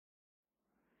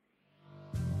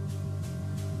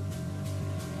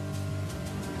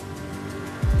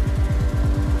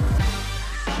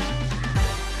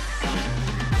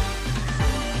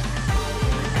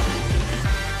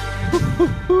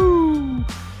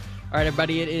All right,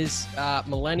 everybody, it is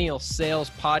Millennial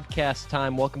Sales Podcast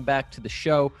time. Welcome back to the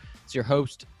show. It's your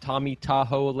host, Tommy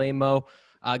Tahoe Alemo.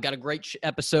 Got a great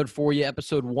episode for you,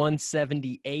 episode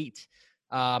 178.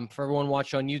 For everyone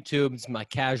watching on YouTube, it's my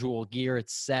casual gear.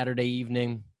 It's Saturday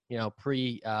evening,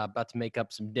 about to make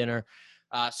up some dinner.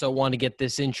 So I want to get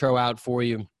this intro out for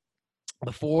you.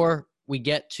 Before we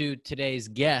get to today's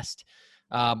guest,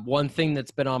 one thing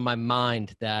that's been on my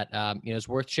mind that is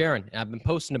worth sharing. I've been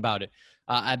posting about it.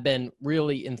 I've been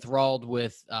really enthralled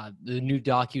with the new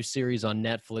docuseries on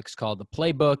Netflix called The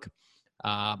Playbook.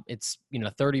 It's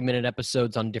 30-minute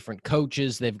episodes on different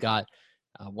coaches. They've got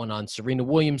one on Serena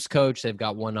Williams' coach. They've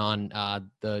got one on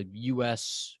the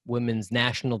U.S. women's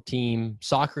national team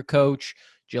soccer coach,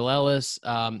 Jill Ellis.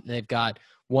 They've got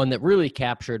one that really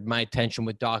captured my attention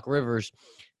with Doc Rivers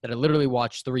that I literally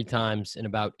watched 3 times in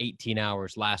about 18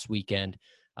 hours last weekend.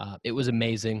 It was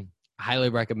amazing. I highly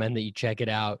recommend that you check it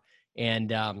out.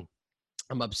 And I'm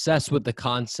obsessed with the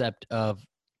concept of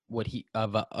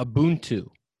Ubuntu.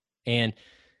 And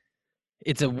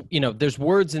it's there's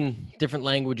words in different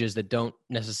languages that don't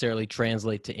necessarily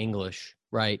translate to English,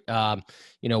 right?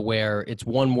 Where it's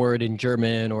one word in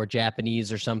German or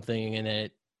Japanese or something, and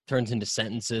it turns into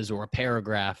sentences or a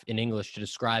paragraph in English to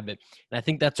describe it. And I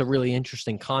think that's a really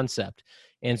interesting concept.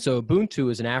 And so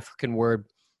Ubuntu is an African word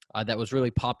that was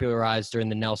really popularized during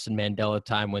the Nelson Mandela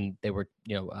time when they were,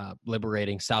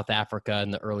 liberating South Africa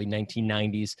in the early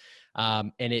 1990s.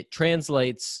 And it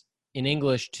translates in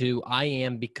English to "I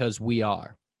am because we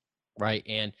are," right?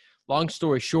 And long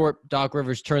story short, Doc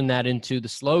Rivers turned that into the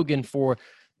slogan for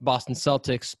Boston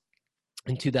Celtics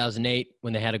in 2008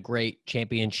 when they had a great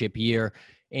championship year.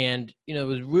 And, it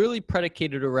was really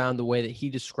predicated around the way that he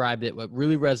described it. What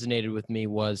really resonated with me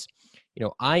was,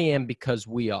 I am because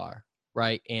we are.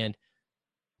 Right. And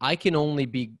I can only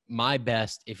be my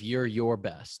best if you're your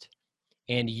best.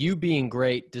 And you being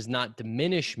great does not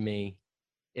diminish me.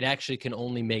 It actually can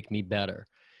only make me better.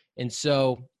 And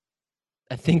so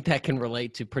I think that can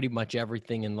relate to pretty much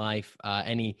everything in life,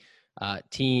 any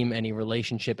team, any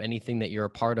relationship, anything that you're a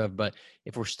part of. But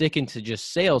if we're sticking to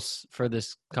just sales for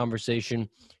this conversation,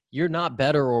 you're not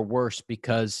better or worse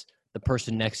because the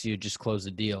person next to you just closed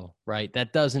a deal, right?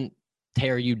 That doesn't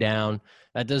tear you down.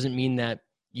 That doesn't mean that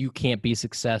you can't be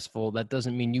successful. That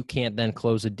doesn't mean you can't then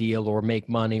close a deal or make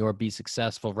money or be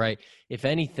successful, right? If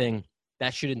anything,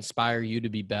 that should inspire you to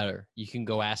be better. You can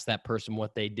go ask that person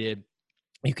what they did.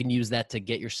 You can use that to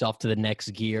get yourself to the next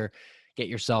gear, get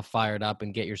yourself fired up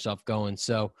and get yourself going.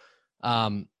 So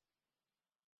I've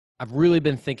really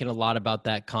been thinking a lot about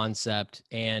that concept.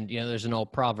 And, there's an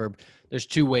old proverb. There's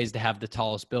 2 ways to have the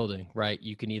tallest building, right?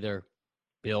 You can either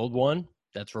build one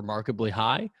that's remarkably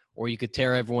high, or you could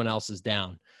tear everyone else's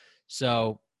down.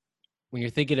 So when you're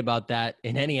thinking about that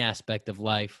in any aspect of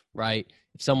life, right?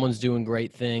 If someone's doing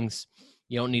great things,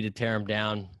 you don't need to tear them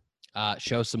down.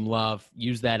 Show some love.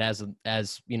 Use that as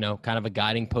kind of a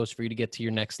guiding post for you to get to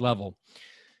your next level.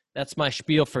 That's my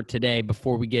spiel for today.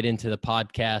 Before we get into the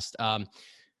podcast,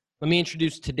 let me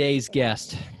introduce today's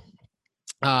guest.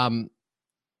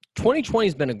 2020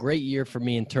 has been a great year for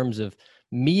me in terms of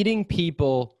meeting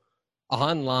people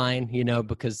online,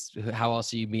 because how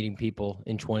else are you meeting people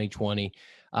in 2020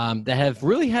 that have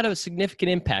really had a significant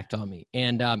impact on me?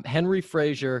 And Henry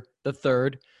Frazier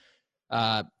III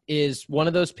is one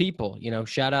of those people.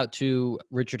 Shout out to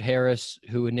Richard Harris,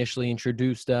 who initially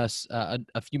introduced us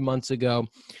a few months ago.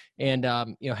 And,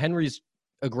 Henry's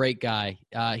a great guy.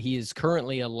 He is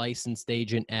currently a licensed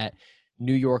agent at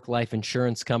New York Life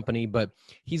Insurance Company, but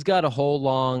he's got a whole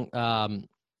long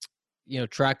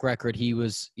track record. He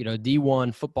was,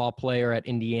 D1 football player at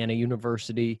Indiana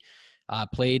University,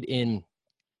 played in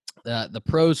the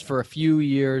pros for a few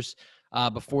years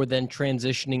before then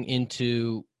transitioning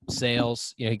into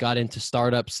sales. He got into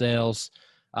startup sales,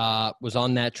 was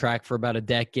on that track for about a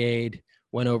decade,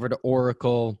 went over to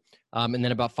Oracle, and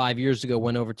then about 5 years ago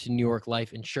went over to New York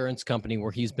Life Insurance Company,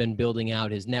 where he's been building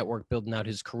out his network, building out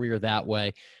his career that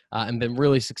way, and been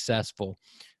really successful.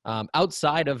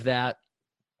 Outside of that,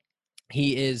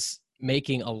 he is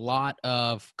making a lot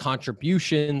of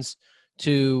contributions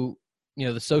to,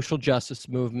 the social justice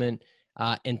movement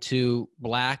and to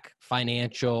Black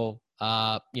financial,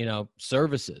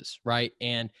 services, right?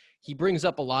 And he brings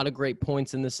up a lot of great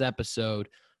points in this episode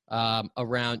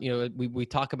around, we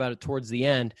talk about it towards the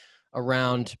end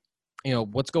around,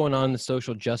 what's going on in the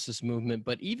social justice movement,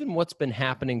 but even what's been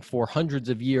happening for hundreds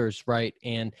of years, right?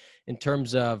 And in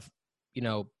terms of,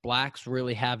 Blacks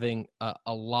really having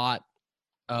a lot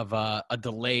of a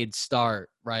delayed start,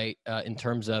 right? In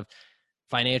terms of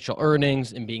financial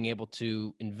earnings and being able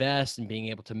to invest and being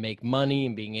able to make money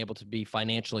and being able to be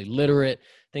financially literate,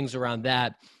 things around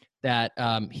that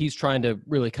he's trying to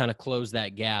really kind of close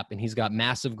that gap, and he's got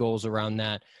massive goals around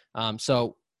that.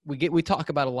 So we talk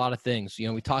about a lot of things. You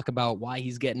know, we talk about why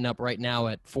he's getting up right now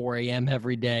at 4 a.m.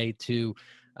 every day to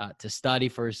study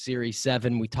for his Series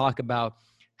 7. We talk about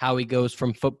how he goes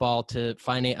from football to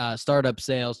startup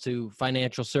sales to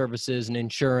financial services and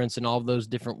insurance and all of those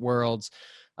different worlds.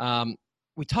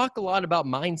 We talk a lot about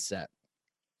mindset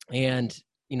and,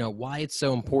 you know, why it's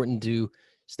so important to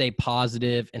stay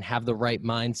positive and have the right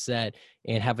mindset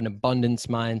and have an abundance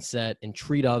mindset and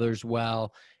treat others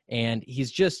well. And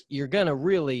you're going to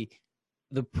really,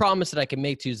 the promise that I can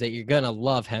make to you is that you're going to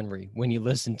love Henry when you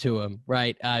listen to him,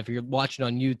 right? If you're watching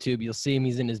on YouTube, you'll see him.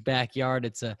 He's in his backyard.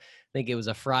 I think it was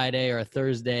a Friday or a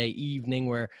Thursday evening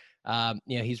where,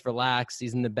 you know, he's relaxed.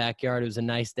 He's in the backyard. It was a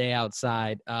nice day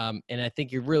outside. And I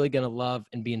think you're really going to love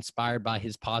and be inspired by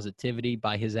his positivity,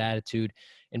 by his attitude,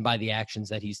 and by the actions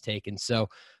that he's taken. So,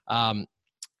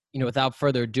 you know, without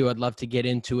further ado, I'd love to get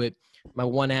into it. My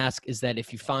one ask is that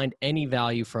if you find any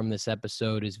value from this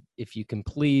episode, is if you can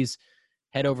please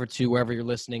head over to wherever you're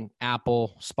listening,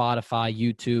 Apple, Spotify,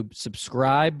 YouTube,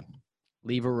 subscribe,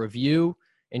 leave a review,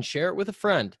 and share it with a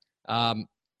friend.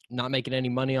 Not making any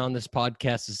money on this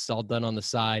podcast. This is all done on the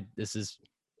side.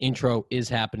 Intro is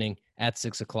happening at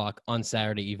 6:00 on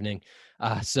Saturday evening.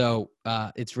 So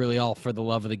it's really all for the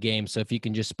love of the game. So if you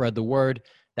can just spread the word,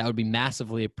 that would be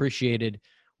massively appreciated.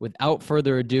 Without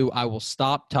further ado, I will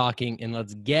stop talking and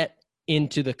let's get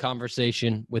into the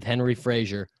conversation with Henry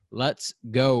Frazier. Let's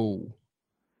go.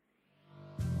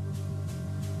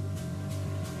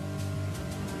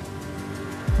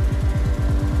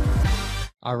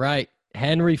 All right.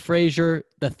 Henry Frazier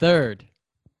III.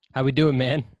 How we doing,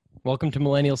 man? Welcome to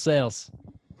Millennial Sales.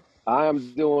 I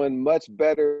am doing much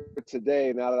better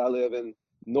today now that I live in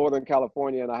Northern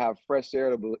California and I have fresh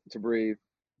air to breathe.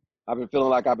 I've been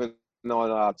feeling like I've been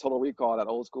on Total Recall, that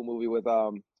old school movie with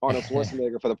Arnold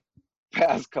Schwarzenegger for the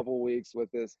past couple of weeks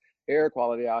with this air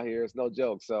quality out here. It's no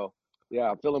joke. So,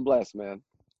 yeah, I'm feeling blessed, man.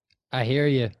 I hear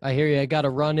you. I got a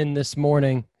run in this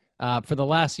morning. For the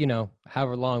last, you know,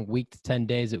 however long, week to 10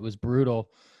 days, it was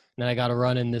brutal. And then I got a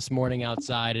run in this morning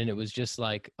outside, and it was just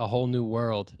like a whole new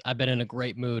world. I've been in a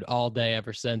great mood all day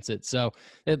ever since it. So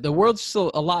the world's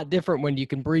still a lot different when you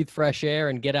can breathe fresh air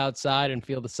and get outside and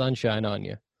feel the sunshine on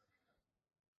you.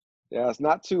 Yeah, it's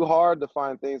not too hard to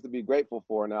find things to be grateful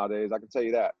for nowadays. I can tell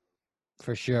you that.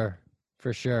 For sure.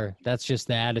 For sure. That's just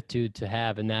the attitude to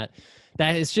have. And that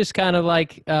is just kind of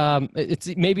like,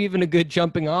 it's maybe even a good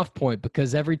jumping off point,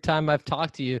 because every time I've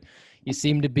talked to you, you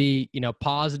seem to be, you know,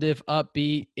 positive,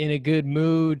 upbeat, in a good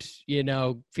mood, you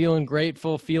know, feeling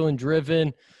grateful, feeling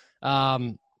driven.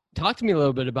 Talk to me a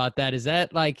little bit about that. Is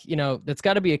that like, you know, that's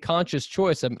got to be a conscious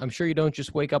choice. I'm sure you don't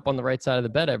just wake up on the right side of the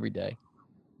bed every day.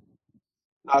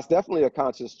 No, it's definitely a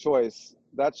conscious choice.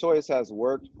 That choice has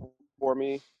worked for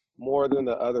me more than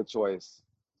the other choice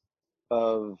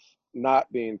of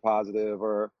not being positive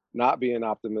or not being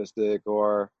optimistic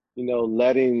or, you know,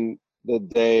 letting the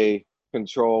day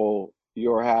control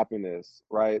your happiness,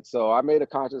 right? So I made a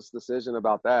conscious decision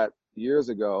about that years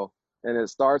ago. And it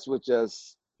starts with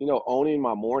just, you know, owning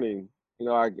my morning. You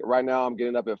know, right now I'm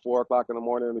getting up at 4 o'clock in the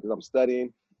morning because I'm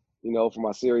studying, you know, for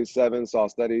my Series 7. So I'll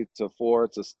study from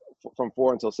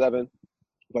 4 until 7.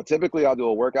 But typically I'll do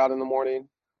a workout in the morning.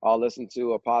 I'll listen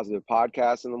to a positive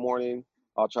podcast in the morning.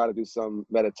 I'll try to do some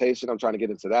meditation. I'm trying to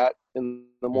get into that in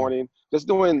the morning. Just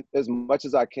doing as much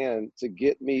as I can to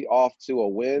get me off to a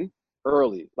win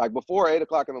early. Like before 8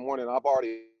 o'clock in the morning, I've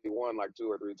already won like 2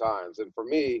 or 3 times. And for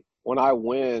me, when I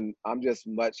win, I'm just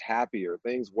much happier.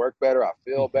 Things work better. I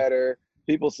feel better.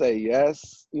 People say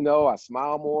yes. You know, I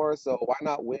smile more. So why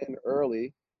not win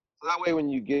early? So that way, when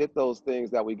you get those things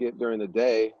that we get during the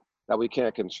day that we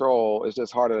can't control, it's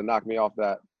just harder to knock me off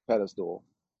that pedestal.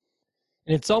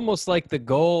 And it's almost like the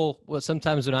goal, well,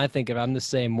 sometimes when I think of it, I'm the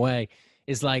same way,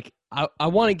 is like I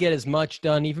want to get as much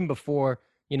done even before,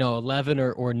 you know, 11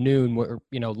 or noon, or,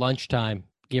 you know, lunchtime,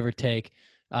 give or take,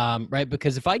 right?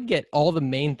 Because if I get all the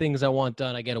main things I want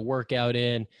done, I get a workout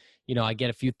in, you know, I get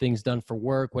a few things done for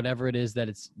work, whatever it is that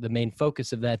it's the main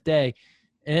focus of that day.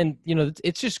 And, you know,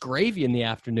 it's just gravy in the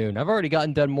afternoon. I've already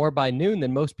gotten done more by noon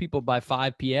than most people by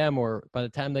 5 p.m. or by the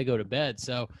time they go to bed.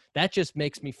 So that just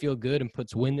makes me feel good and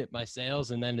puts wind at my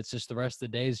sails. And then it's just the rest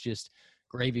of the day is just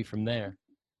gravy from there.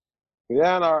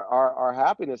 Yeah, and our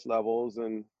happiness levels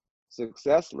and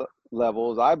success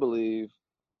levels, I believe,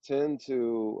 tend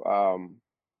to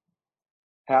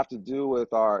have to do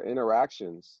with our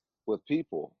interactions with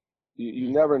people.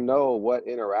 You never know what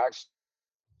interaction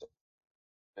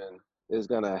is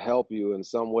going to help you in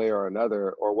some way or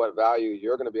another, or what value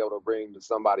you're going to be able to bring to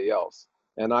somebody else.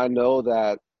 And I know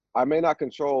that I may not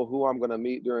control who I'm going to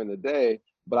meet during the day,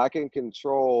 but I can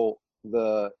control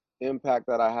the impact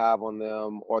that I have on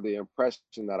them or the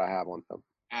impression that I have on them.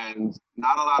 And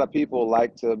not a lot of people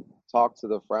like to talk to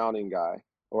the frowning guy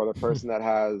or the person that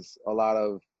has a lot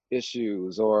of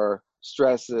issues or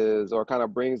stresses or kind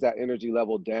of brings that energy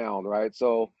level down, right?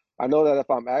 So I know that if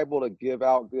I'm able to give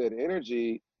out good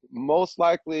energy, most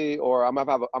likely, or I'm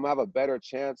gonna have a better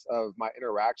chance of my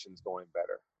interactions going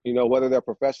better. You know, whether they're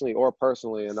professionally or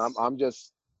personally. And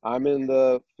I'm in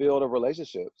the field of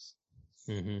relationships.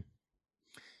 Mm-hmm.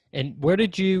 And where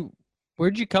did you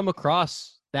come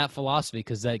across that philosophy?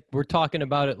 Because like we're talking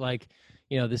about it like,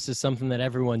 this is something that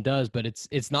everyone does, but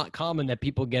it's not common that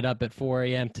people get up at 4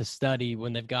 a.m. to study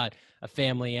when they've got a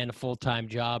family and a full-time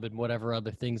job and whatever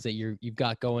other things that you've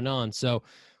got going on. So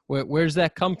where's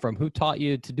that come from? Who taught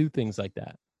you to do things like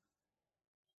that?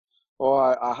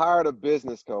 Well, I hired a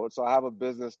business coach. So I have a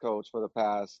business coach for the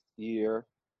past year.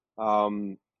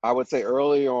 I would say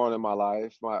early on in my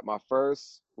life, my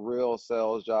first real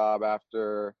sales job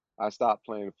after I stopped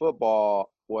playing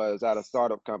football was at a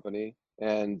startup company.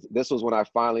 And this was when I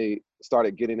finally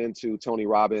started getting into Tony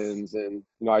Robbins. And,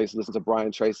 I used to listen to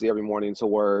Brian Tracy every morning to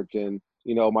work. And,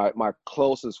 my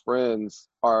closest friends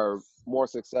are more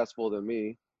successful than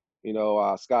me.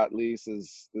 Scott Leese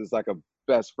is like a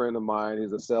best friend of mine.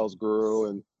 He's a sales guru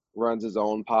and runs his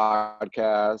own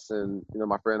podcast. And,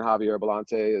 my friend Javier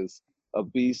Belante is a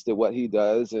beast at what he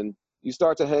does. And you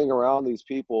start to hang around these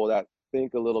people that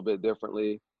think a little bit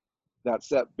differently, that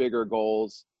set bigger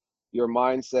goals. Your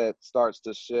mindset starts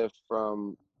to shift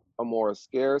from a more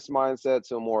scarce mindset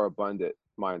to a more abundant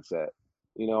mindset.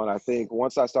 And I think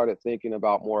once I started thinking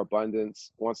about more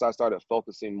abundance, once I started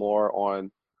focusing more on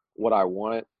what I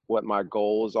want, what my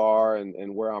goals are,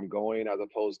 and where I'm going, as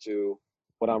opposed to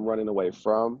what I'm running away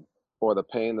from or the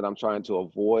pain that I'm trying to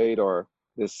avoid or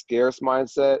this scarce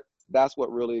mindset, that's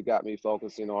what really got me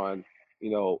focusing on,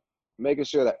 making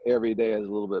sure that every day is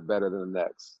a little bit better than the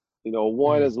next.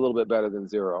 One Mm, is a little bit better than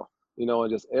zero,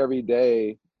 and just every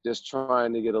day, just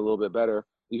trying to get a little bit better.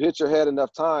 You hit your head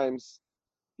enough times,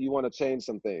 you want to change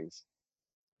some things.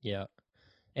 yeah.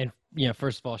 And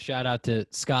first of all, shout out to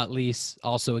Scott Leese,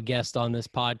 also a guest on this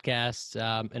podcast,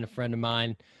 and a friend of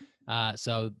mine.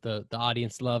 So the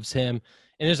audience loves him.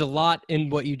 And there's a lot in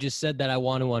what you just said that I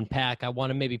want to unpack. I want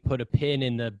to maybe put a pin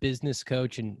in the business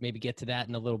coach and maybe get to that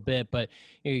in a little bit. But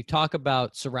you talk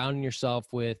about surrounding yourself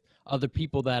with other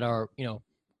people that are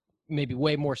maybe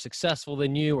way more successful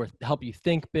than you or help you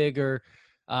think bigger.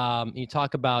 You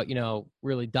talk about,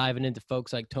 really diving into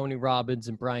folks like Tony Robbins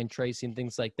and Brian Tracy and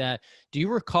things like that. Do you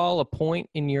recall a point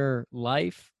in your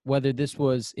life, whether this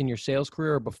was in your sales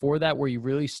career or before that, where you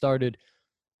really started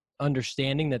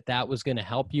understanding that that was going to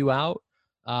help you out?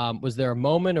 Was there a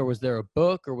moment, or was there a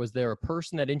book, or was there a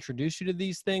person that introduced you to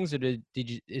these things, or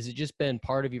is it just been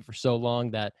part of you for so long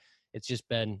that it's just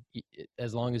been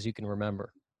as long as you can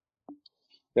remember?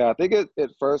 Yeah, I think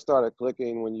it first started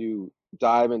clicking when you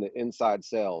dive into inside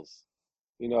sales.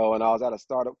 And I was at a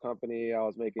startup company. I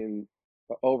was making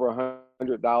over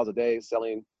 $100 a day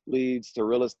selling leads to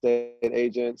real estate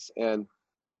agents, and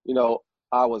you know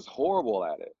I was horrible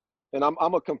at it. And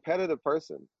I'm a competitive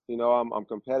person. I'm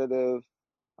competitive.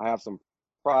 I have some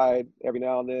pride every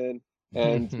now and then,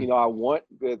 and I want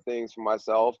good things for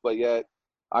myself, but yet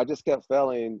I just kept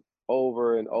failing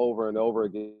over and over and over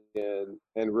again,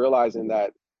 and realizing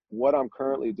that what I'm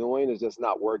currently doing is just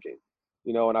not working.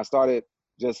 And I started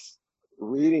just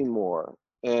reading more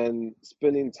and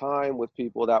spending time with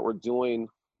people that were doing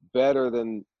better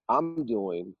than I'm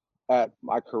doing at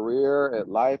my career, at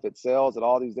life, at sales, at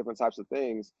all these different types of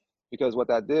things. Because what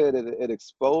that did, it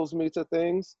exposed me to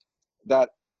things that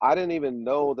I didn't even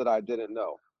know that I didn't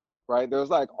know, right? There's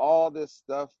like all this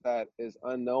stuff that is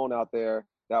unknown out there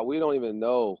that we don't even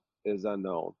know is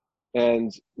unknown.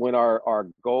 And when our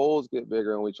goals get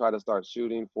bigger and we try to start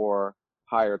shooting for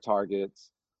higher targets,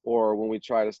 or when we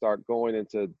try to start going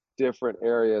into different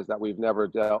areas that we've never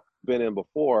been in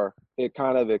before, it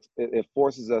kind of it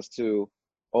forces us to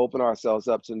open ourselves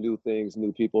up to new things,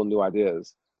 new people, new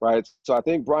ideas, right? So I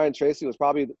think Brian Tracy was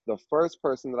probably the first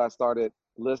person that I started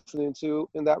listening to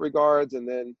in that regards. And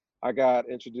then I got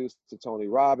introduced to Tony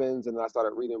Robbins, and then I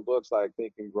started reading books like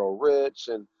Think and Grow Rich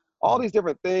and all these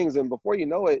different things. And before you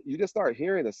know it, you just start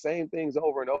hearing the same things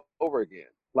over and over again.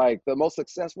 Like the most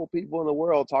successful people in the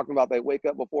world talking about they wake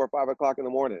up before 5 o'clock in the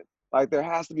morning. Like there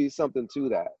has to be something to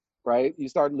that, right? You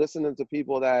start listening to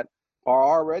people that are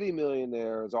already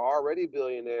millionaires or already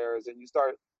billionaires, and you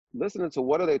start listening to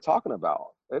what are they talking about.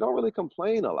 They don't really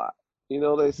complain a lot.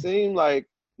 They seem like,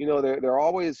 they're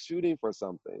always shooting for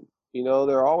something.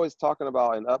 They're always talking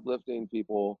about and uplifting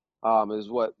people, is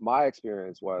what my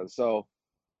experience was. So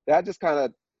that just kind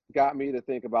of got me to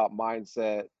think about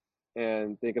mindset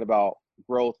and thinking about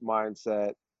growth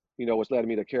mindset, which led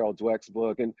me to Carol Dweck's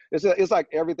book. And it's like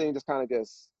everything just kind of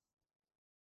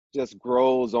just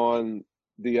grows on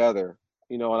the other,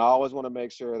 and I always want to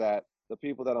make sure that the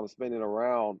people that I'm spending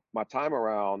around my time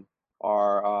around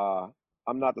are,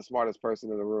 I'm not the smartest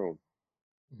person in the room.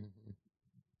 Mhm.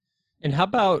 And how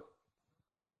about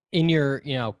in your,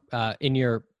 in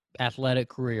your athletic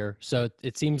career? So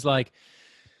it seems like,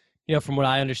 from what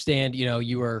I understand,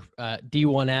 you were a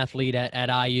D1 athlete at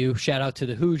IU. Shout out to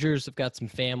the Hoosiers. I've got some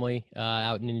family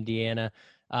out in Indiana,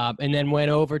 and then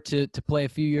went over to play a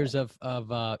few years of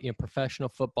professional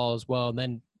football as well, and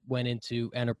then went into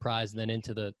enterprise and then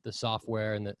into the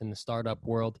software and the startup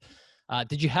world.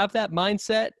 Did you have that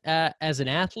mindset as an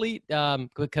athlete?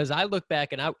 Because I look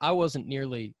back and I wasn't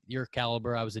nearly your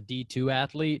caliber. I was a D2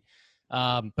 athlete.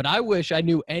 But I wish I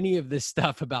knew any of this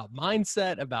stuff about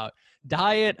mindset, about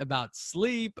diet, about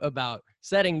sleep, about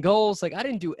setting goals. Like I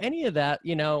didn't do any of that,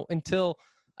 until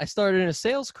I started in a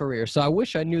sales career. So I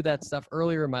wish I knew that stuff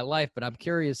earlier in my life, but I'm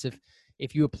curious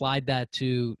if you applied that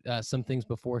to some things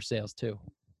before sales too.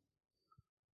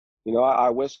 I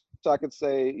wish I could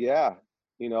say, yeah,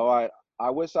 I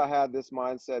wish I had this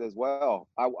mindset as well.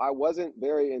 I wasn't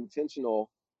very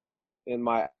intentional in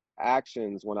my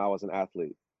actions when I was an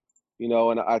athlete,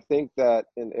 and I think that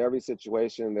in every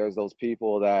situation, there's those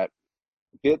people that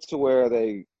get to where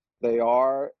they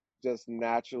are just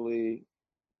naturally,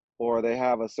 or they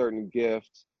have a certain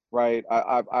gift, right?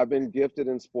 I've been gifted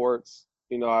in sports.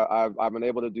 I've been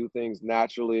able to do things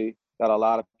naturally that a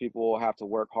lot of people have to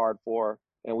work hard for.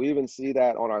 And we even see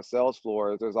that on our sales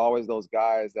floors. There's always those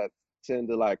guys that tend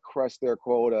to like crush their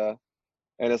quota,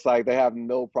 and it's like they have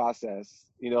no process.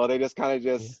 They just kind of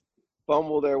Yeah. just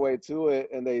fumble their way to it,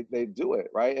 and they do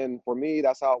it, right? And for me,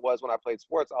 that's how it was when I played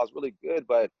sports. I was really good,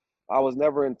 but I was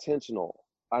never intentional.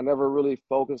 I never really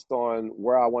focused on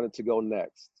where I wanted to go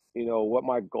next, what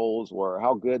my goals were,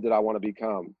 how good did I want to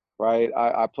become, right?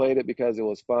 I played it because it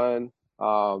was fun.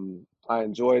 I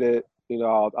enjoyed it. I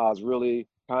was really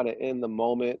kind of in the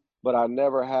moment, but I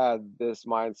never had this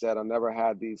mindset. I never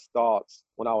had these thoughts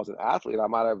when I was an athlete. I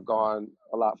might have gone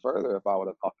a lot further if I would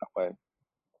have thought that way.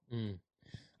 Mm.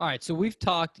 All right. So we've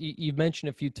talked, you've mentioned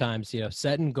a few times,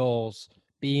 setting goals,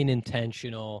 being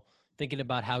intentional, thinking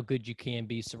about how good you can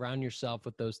be, surround yourself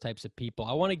with those types of people.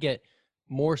 I want to get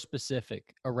more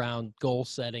specific around goal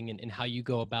setting and how you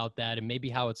go about that and maybe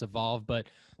how it's evolved. But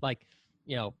like,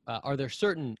 are there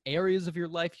certain areas of your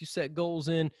life you set goals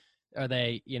in? Are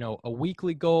they, a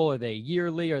weekly goal? Are they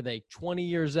yearly? Are they 20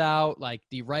 years out? Like,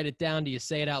 do you write it down? Do you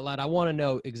say it out loud? I want to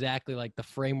know exactly like the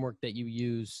framework that you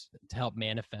use to help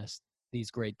manifest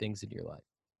these great things in your life.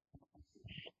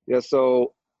 Yeah,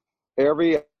 so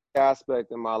every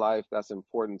aspect in my life that's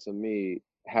important to me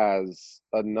has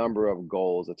a number of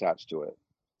goals attached to it.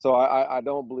 So I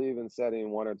don't believe in setting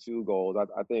one or two goals.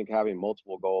 I think having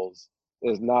multiple goals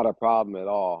is not a problem at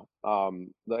all.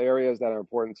 The areas that are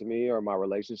important to me are my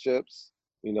relationships,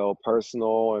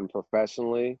 personal and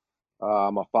professionally.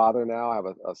 I'm a father now. I have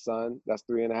a son that's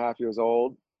 3.5 years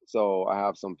old. So I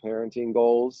have some parenting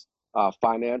goals.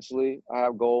 Financially, I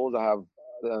have goals. I have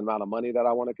the amount of money that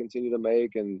I want to continue to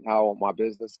make and how I want my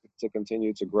business to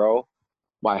continue to grow.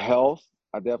 My health,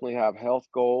 I definitely have health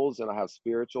goals and I have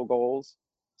spiritual goals.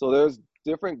 So there's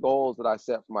different goals that I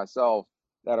set for myself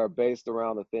that are based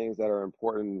around the things that are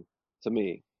important to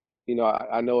me.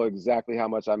 I know exactly how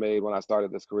much I made when I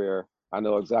started this career. I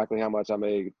know exactly how much I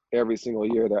made every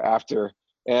single year thereafter.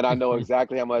 And I know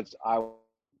exactly how much I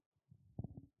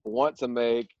want to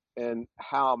make and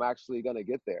how I'm actually going to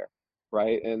get there,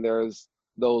 right? And there's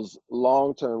those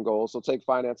long-term goals. So take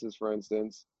finances for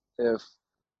instance.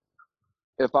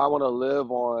 If I want to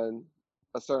live on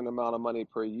a certain amount of money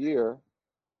per year,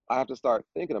 I have to start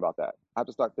thinking about that. I have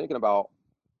to start thinking about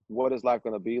what is life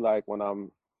going to be like when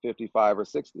I'm 55 or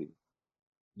 60.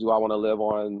 Do I want to live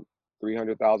on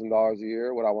 $300,000 a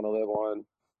year? Would I want to live on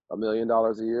 $1 million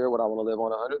a year? Would I want to live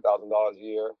on $100,000 a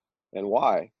year? And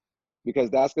why? Because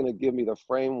that's going to give me the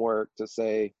framework to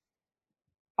say,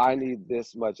 I need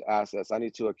this much assets. I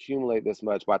need to accumulate this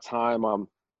much by time I'm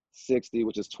 60,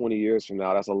 which is 20 years from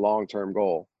now. That's a long-term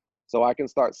goal. So I can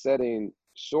start setting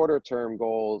shorter term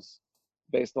goals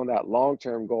based on that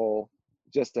long-term goal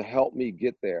just to help me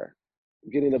get there.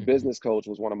 Getting a Mm-hmm. business coach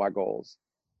was one of my goals.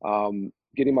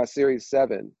 Getting my Series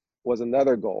 7 was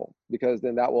another goal because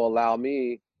then that will allow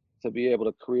me to be able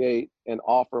to create and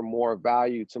offer more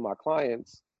value to my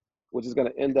clients, which is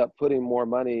going to end up putting more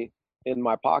money in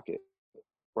my pocket,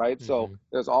 right? So Mm-hmm.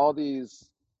 there's all these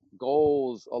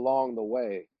goals along the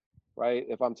way, right?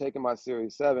 If I'm taking my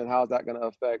Series 7, how's that going to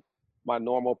affect my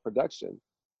normal production?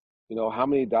 How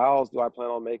many dials do I plan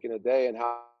on making a day, and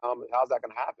how's that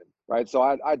going to happen, right? So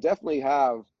I definitely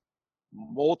have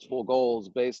multiple goals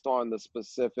based on the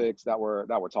specifics that we're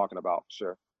talking about.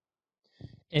 Sure.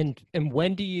 And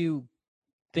when do you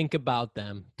think about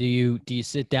them? Do you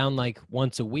sit down like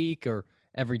once a week or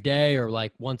every day or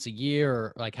like once a year,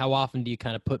 or like how often do you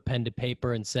kind of put pen to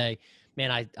paper and say, man,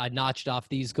 I notched off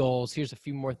these goals. Here's a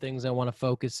few more things I want to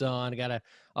focus on.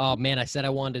 Oh man, I said I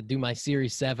wanted to do my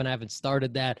Series 7. I haven't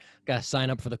started that. Got to sign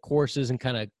up for the courses and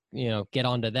kind of, get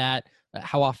onto that.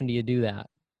 How often do you do that?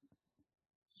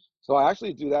 So I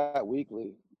actually do that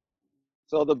weekly.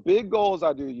 So the big goals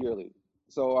I do yearly.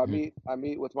 So I Mhm. meet I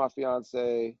meet with my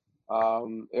fiance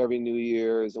every New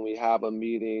Year's, and we have a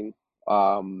meeting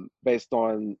based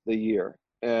on the year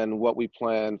and what we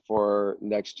plan for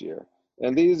next year.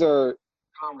 And these are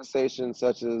conversations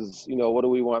such as, what do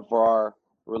we want for our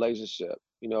relationship?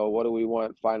 What do we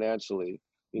want financially?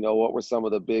 What were some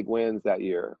of the big wins that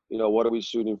year? What are we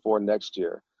shooting for next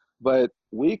year? But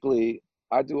weekly,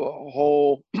 I do a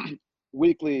whole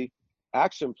weekly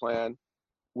action plan,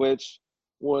 which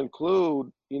will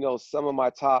include, some of my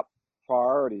top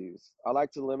priorities. I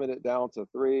like to limit it down to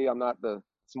three. I'm not the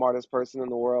smartest person in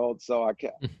the world, so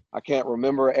I can't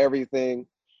remember everything.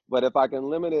 But if I can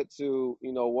limit it to,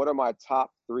 what are my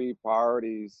top three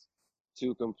priorities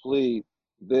to complete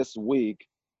this week,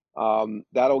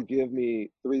 that'll give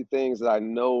me three things that I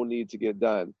know need to get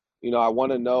done. I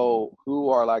want to know who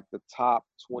are like the top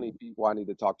 20 people I need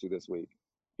to talk to this week,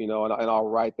 and I'll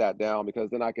write that down, because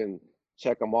then I can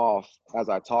check them off as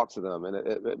I talk to them, and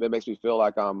it makes me feel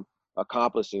like I'm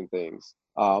accomplishing things.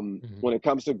 Mhm. When it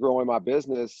comes to growing my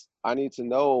business, I need to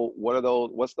know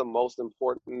what's the most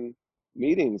important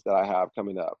meetings that I have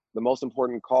coming up, the most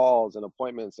important calls and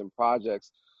appointments and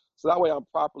projects. So that way I'm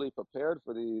properly prepared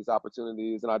for these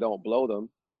opportunities and I don't blow them,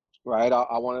 right?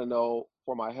 I want to know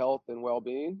for my health and well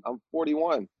being. I'm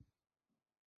 41,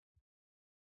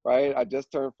 right? I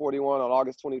just turned 41 on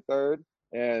August 23rd,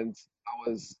 and I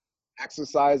was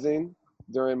exercising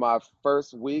during my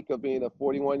first week of being a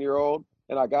 41-year-old,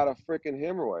 and I got a freaking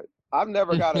hemorrhoid. I've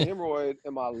never got a hemorrhoid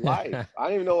in my life. I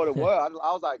didn't even know what it was.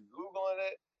 I was like Googling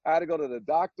it. I had to go to the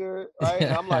doctor, right?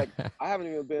 And I'm like, I haven't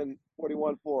even been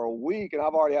 41 for a week, and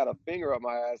I've already had a finger up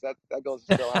my ass. That goes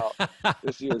to show how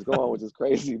this year is going, which is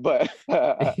crazy. But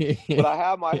but I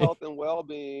have my health and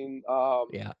well-being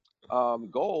Yeah.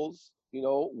 goals.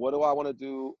 What do I want to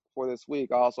do for this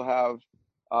week? I also have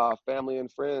family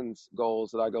and friends goals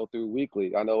that I go through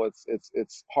weekly. I know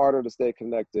it's harder to stay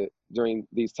connected during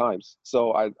these times,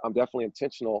 so I'm definitely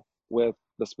intentional with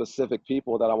the specific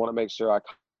people that I want to make sure I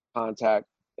contact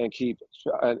and keep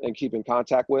in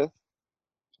contact with.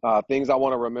 Things I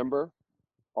want to remember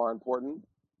are important.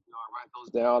 I write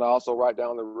those down. I also write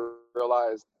down the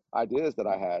realized ideas that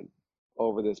I had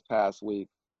over this past week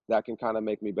that can kind of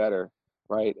make me better,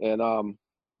 right? And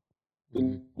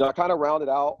Mhm. I kind of rounded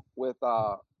out with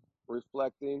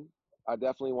reflecting. I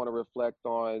definitely want to reflect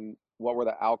on what were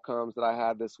the outcomes that I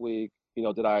had this week.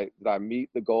 Did I meet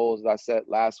the goals that I set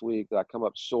last week? Did I come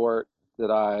up short? Did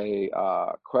I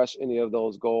crush any of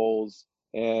those goals?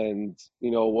 And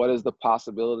what is the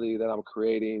possibility that I'm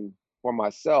creating for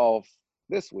myself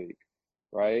this week,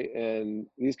 right? And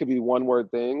these could be one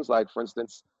word things, like for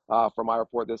instance, for my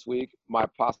report this week, my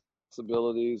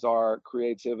possibilities are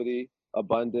creativity,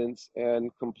 abundance,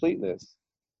 and completeness.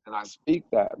 And I speak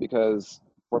that because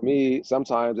for me,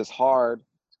 sometimes it's hard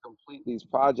to complete these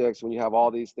projects when you have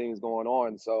all these things going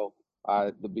on. So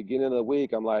the beginning of the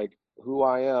week, I'm like, who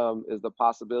I am is the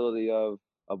possibility of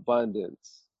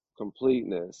abundance,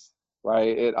 completeness,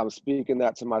 right? I'm speaking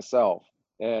that to myself,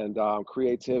 and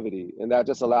creativity. And that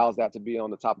just allows that to be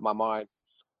on the top of my mind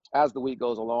as the week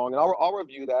goes along. And I'll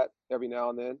review that every now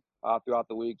and then throughout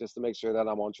the week just to make sure that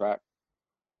I'm on track.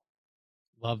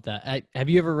 Love that. Have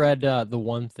you ever read The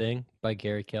One Thing by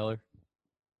Gary Keller?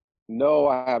 No,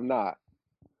 I have not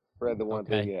read the one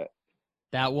thing Okay. yet.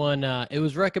 That one, it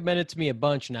was recommended to me a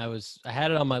bunch, and I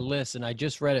had it on my list, and I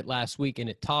just read it last week, and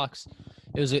it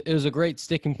was a great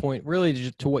sticking point,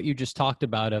 really, to what you just talked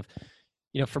about. Of,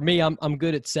 for me, I'm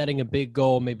good at setting a big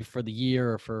goal, maybe for the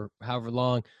year or for however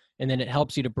long, and then it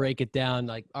helps you to break it down.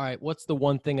 Like, all right, what's the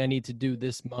one thing I need to do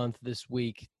this month, this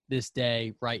week, this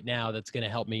day, right now, that's going to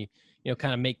help me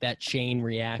kind of make that chain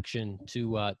reaction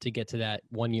to get to that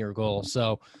 1 year goal.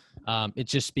 So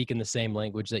it's just speaking the same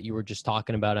language that you were just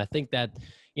talking about. I think that,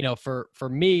 for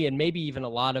me, and maybe even a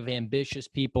lot of ambitious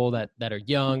people that are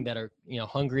young, that are,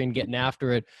 hungry and getting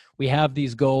after it, we have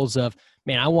these goals of,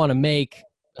 man, I want to make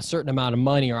a certain amount of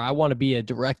money, or I want to be a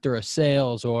director of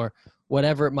sales, or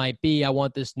whatever it might be. I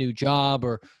want this new job,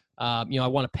 or, I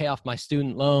want to pay off my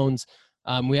student loans.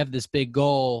 We have this big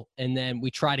goal, and then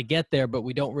we try to get there, but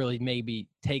we don't really maybe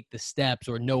take the steps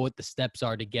or know what the steps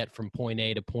are to get from point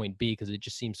A to point B, because it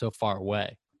just seems so far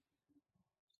away.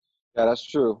 Yeah, that's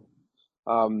true.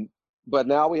 Um, but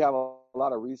now we have a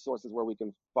lot of resources where we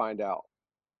can find out,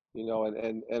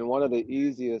 and one of the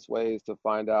easiest ways to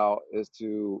find out is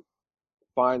to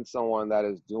find someone that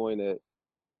is doing it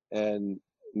and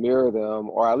mirror them,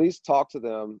 or at least talk to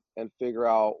them and figure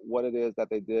out what it is that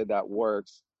they did that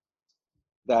works,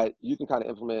 that you can kind of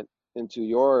implement into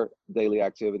your daily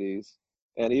activities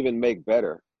and even make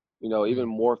better, even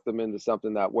Mm. morph them into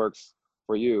something that works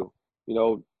for you. You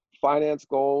know, finance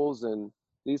goals and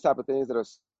these type of things that are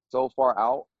so far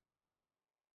out,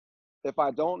 if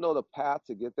I don't know the path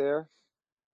to get there,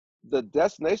 the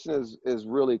destination is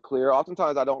really clear.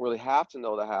 Oftentimes I don't really have to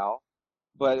know the how,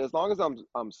 but as long as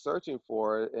I'm searching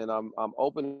for it, and I'm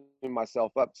opening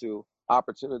myself up to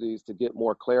opportunities to get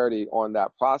more clarity on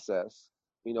that process,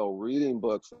 reading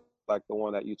books like the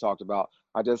one that you talked about.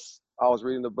 I was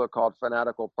reading a book called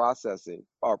Fanatical Processing,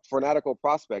 or Fanatical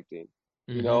Prospecting,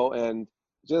 Mm-hmm. and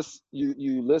just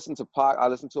you listen to I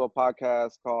listened to a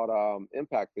podcast called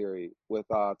Impact Theory with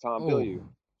Tom Oh, Bilyeu.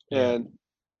 yeah. And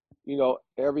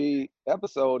every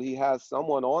episode he has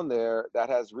someone on there that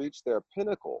has reached their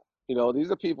pinnacle.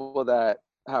 These are people that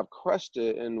have crushed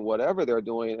it in whatever they're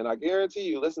doing. And I guarantee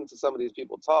you, listen to some of these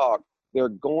people talk, they're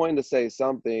going to say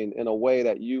something in a way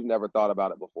that you've never thought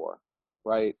about it before.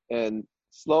 Right. And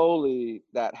slowly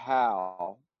that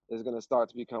how is going to start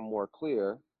to become more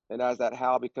clear. And as that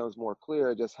how becomes more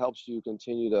clear, it just helps you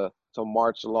continue to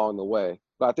march along the way.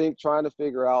 But I think trying to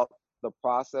figure out the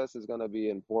process is going to be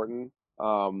important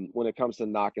when it comes to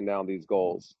knocking down these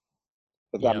goals,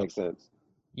 if that Yeah. makes sense.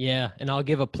 Yeah. And I'll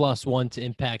give a +1 to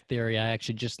impact theory. I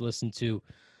actually just listened to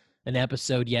an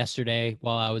episode yesterday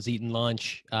while I was eating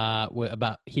lunch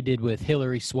about he did with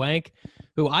Hilary Swank,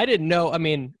 who I didn't know. I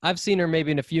mean, I've seen her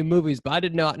maybe in a few movies, but I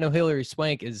did not know Hilary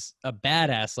Swank is a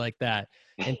badass like that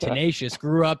and tenacious.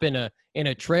 Grew up in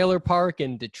a trailer park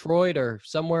in Detroit or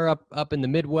somewhere up in the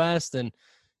Midwest, and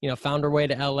found her way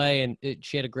to LA, and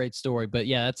she had a great story. But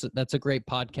yeah, that's a great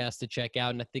podcast to check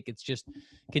out, and I think it's just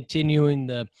continuing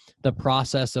the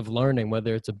process of learning,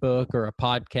 whether it's a book or a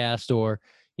podcast or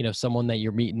someone that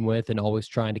you're meeting with, and always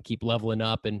trying to keep leveling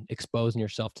up and exposing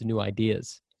yourself to new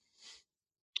ideas.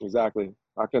 Exactly.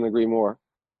 I couldn't agree more.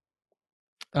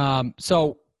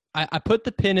 So I put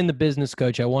the pin in the business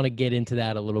coach. I want to get into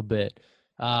that a little bit.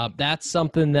 That's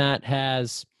something that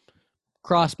has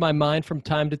crossed my mind from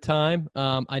time to time.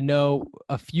 I know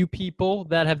a few people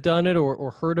that have done it,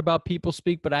 or heard about people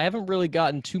speak, but I haven't really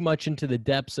gotten too much into the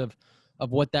depths of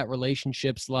what that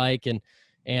relationship's like, and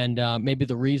maybe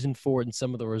the reason for it and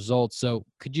some of the results. So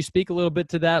could you speak a little bit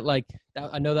to that? Like,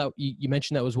 I know that you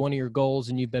mentioned that was one of your goals,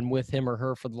 and you've been with him or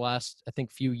her for the last, I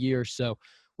think, few years. So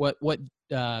what was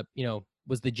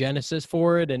the genesis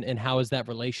for it, and how has that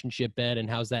relationship been, and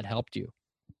how's that helped you?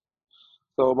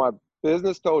 So my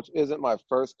business coach isn't my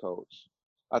first coach.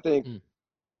 I think Mm.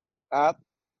 at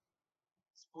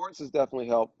sports has definitely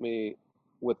helped me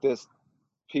with this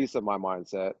piece of my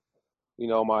mindset.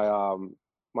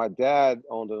 My dad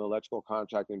owned an electrical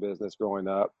contracting business growing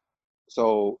up.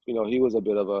 So, he was a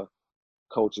bit of a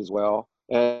coach as well.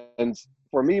 And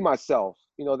for me myself,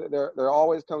 there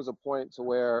always comes a point to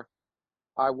where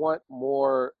I want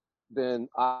more than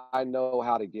I know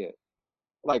how to get.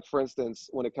 Like, for instance,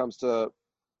 when it comes to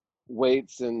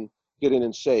weights and getting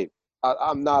in shape,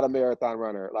 I'm not a marathon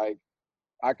runner. Like,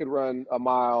 I could run a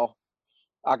mile,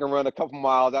 I can run a couple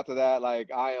miles. After that,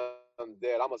 like, I am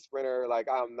dead. I'm a sprinter. Like,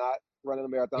 I'm not running a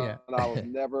marathon. Yeah. I was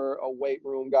never a weight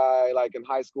room guy. Like, in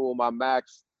high school, my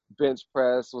max bench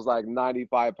press was like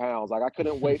 95 pounds. Like, I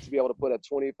couldn't wait to be able to put a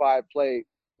 25 plate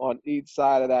on each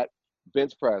side of that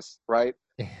bench press, right?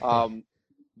 Um,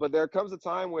 but there comes a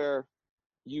time where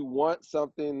you want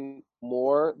something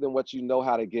more than what you know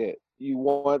how to get. You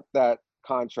want that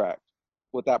contract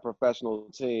with that professional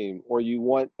team, or you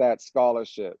want that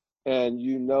scholarship. And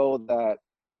you know that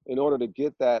in order to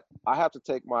get that, I have to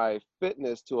take my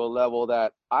fitness to a level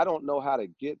that I don't know how to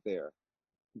get there.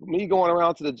 Me going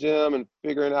around to the gym and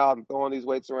figuring out and throwing these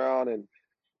weights around and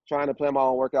trying to plan my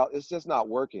own workout, it's just not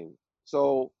working.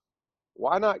 So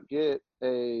why not get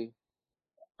a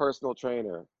personal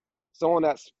trainer, someone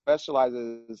that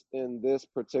specializes in this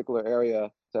particular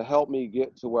area to help me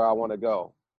get to where I want to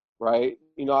go, right?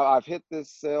 I've hit this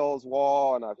sales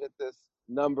wall and I've hit this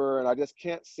number and I just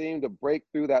can't seem to break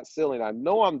through that ceiling. I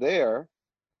know I'm there.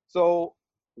 So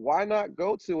why not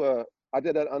go to I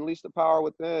did an Unleash the Power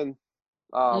Within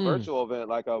Mm. virtual event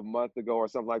like a month ago or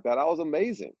something like that. That was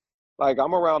amazing. Like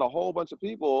I'm around a whole bunch of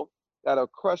people that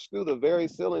have crushed through the very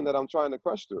ceiling that I'm trying to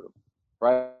crush through,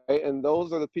 right? And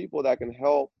those are the people that can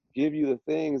help give you the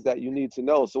things that you need to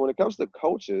know. So when it comes to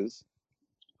coaches,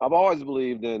 I've always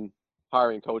believed in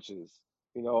hiring coaches.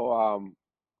 You know,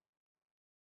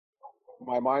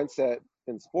 my mindset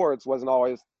in sports wasn't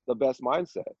always the best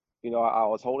mindset. I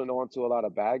was holding on to a lot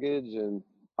of baggage and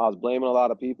I was blaming a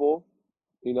lot of people,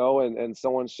 and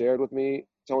someone shared with me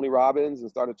Tony Robbins and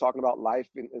started talking about life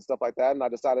and stuff like that. And I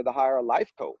decided to hire a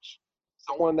life coach,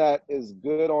 someone that is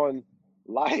good on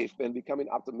life and becoming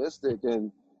optimistic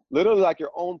and literally like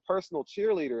your own personal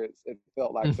cheerleader, it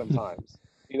felt like sometimes,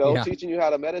 Yeah. teaching you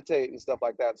how to meditate and stuff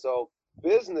like that. So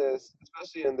business,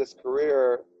 especially in this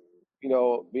career,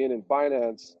 being in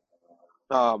finance,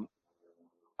 um,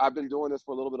 I've been doing this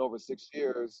for a little bit over 6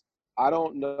 years. I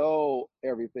don't know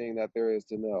everything that there is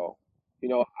to know.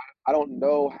 I don't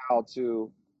know how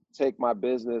to take my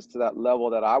business to that level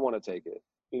that I want to take it.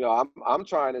 I'm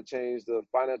trying to change the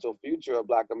financial future of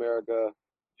Black America,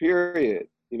 period.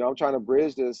 I'm trying to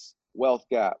bridge this wealth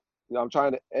gap. I'm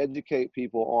trying to educate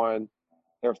people on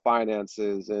their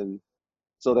finances and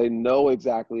so they know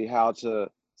exactly how to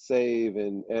save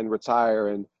and retire,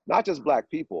 and not just Black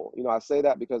people. I say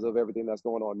that because of everything that's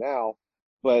going on now,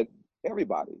 but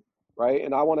everybody, right?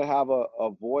 And I want to have a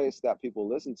voice that people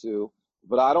listen to,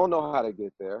 but I don't know how to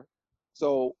get there.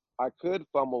 So I could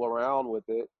fumble around with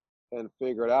it and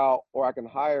figure it out, or I can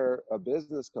hire a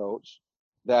business coach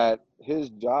that his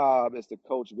job is to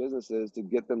coach businesses to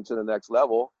get them to the next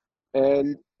level.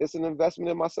 And it's an investment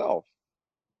in myself.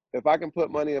 If I can put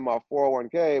money in my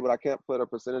 401k, but I can't put a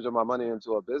percentage of my money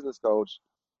into a business coach,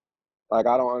 like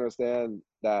I don't understand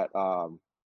that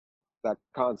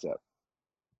concept.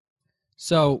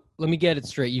 So let me get it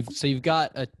straight. You've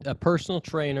got a personal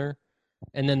trainer,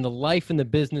 and then the life and the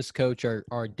business coach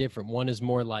are different. One is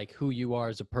more like who you are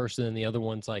as a person, and the other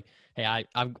one's like, hey,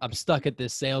 I'm stuck at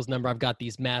this sales number. I've got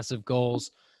these massive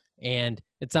goals, and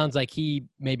it sounds like he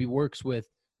maybe works with,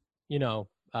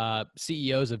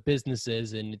 CEOs of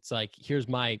businesses, and it's like, here's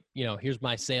my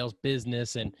sales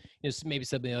business, and maybe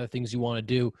some of the other things you want to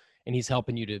do, and he's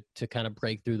helping you to kind of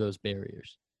break through those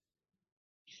barriers.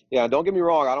 Yeah, don't get me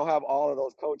wrong. I don't have all of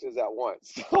those coaches at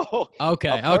once. So a Okay.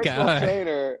 Okay. All personal right.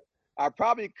 trainer, I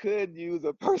probably could use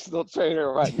a personal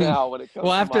trainer right now when it Well,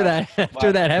 comes to after that, after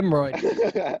my, that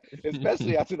hemorrhoid.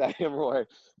 especially after that hemorrhoid.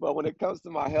 But when it comes to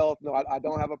my health, no, I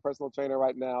don't have a personal trainer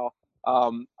right now.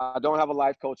 I don't have a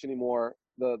life coach anymore.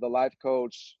 The life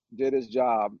coach did his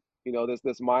job.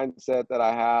 This mindset that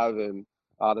I have and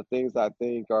the things I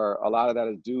think are a lot of that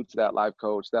is due to that life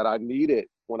coach that I needed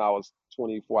when I was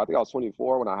 24. I think I was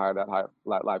 24 when I hired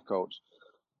that life coach.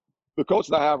 The coach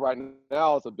that I have right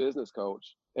now is a business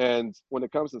coach. And when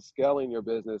it comes to scaling your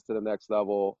business to the next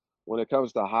level, when it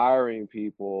comes to hiring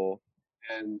people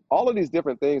and all of these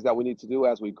different things that we need to do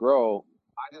as we grow,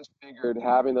 I just figured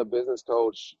having a business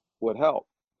coach would help,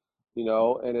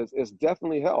 and it's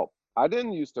definitely helped. I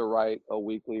didn't used to write a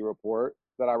weekly report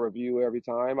that I review every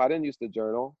time. I didn't used to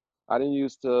journal. I didn't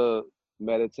used to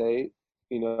meditate.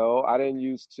 I didn't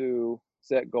used to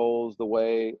set goals the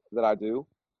way that I do.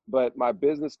 But my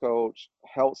business coach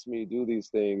helps me do these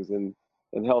things and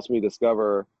helps me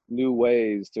discover new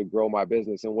ways to grow my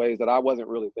business in ways that I wasn't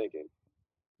really thinking.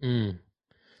 Mm.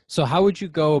 So how would you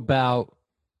go about,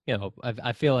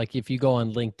 I feel like if you go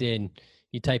on LinkedIn,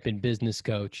 you type in business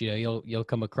coach, you'll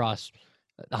come across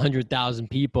 100,000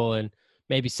 people, and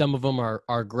maybe some of them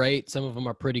are great, some of them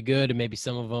are pretty good, and maybe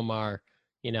some of them are,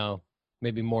 you know,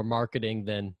 maybe more marketing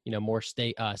than, more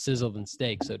sizzle than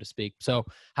steak, so to speak. So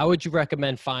how would you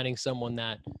recommend finding someone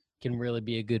that can really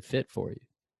be a good fit for you?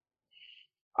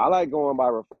 I like going by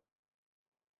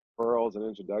referrals and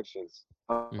introductions.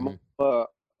 Mm-hmm.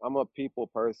 I'm a people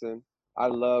person. I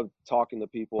love talking to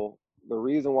people. The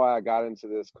reason why I got into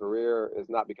this career is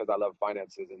not because I love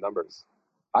finances and numbers.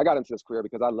 I got into this career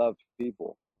because I love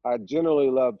people. I genuinely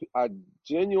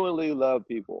love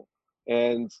people.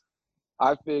 And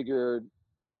I figured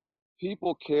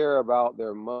people care about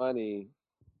their money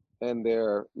and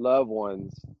their loved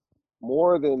ones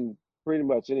more than pretty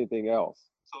much anything else.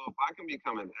 So if I can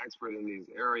become an expert in these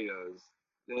areas,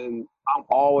 then I'm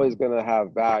always going to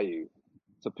have value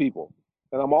to people.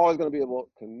 And I'm always going to be able to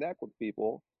connect with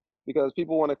people because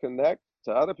people want to connect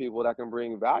to other people that can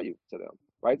bring value to them,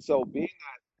 right? So being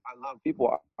I love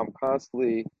people. I'm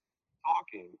constantly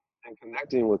talking and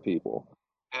connecting with people.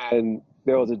 And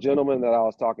there was a gentleman that I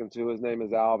was talking to. His name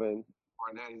is Alvin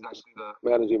Barnett. He's actually the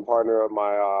managing partner of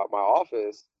my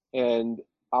office. And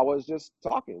I was just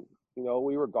talking.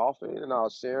 We were golfing, and I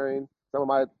was sharing some of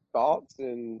my thoughts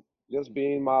and just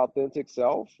being my authentic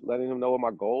self, letting him know what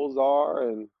my goals are.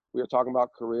 And we were talking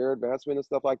about career advancement and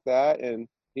stuff like that. And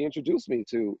he introduced me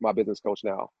to my business coach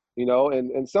now.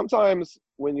 And sometimes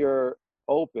when you're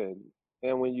open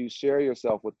and when you share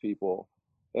yourself with people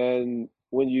and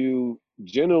when you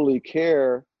genuinely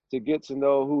care to get to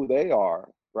know who they are,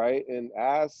 right? And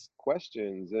ask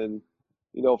questions and,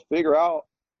 figure out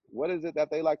what is it that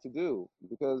they like to do,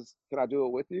 because can I do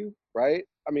it with you? Right?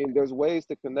 I mean, there's ways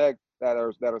to connect that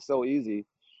are so easy,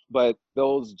 but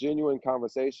those genuine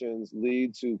conversations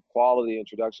lead to quality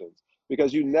introductions,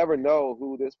 because you never know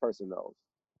who this person knows,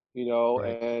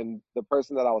 Right. and the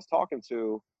person that I was talking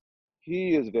to,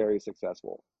 he is very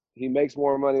successful. He makes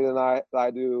more money than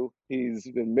I do. He's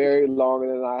been married longer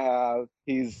than I have.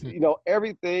 He's,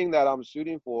 everything that I'm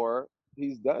shooting for,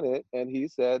 he's done it. And he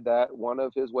said that one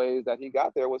of his ways that he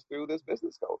got there was through this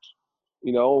business coach.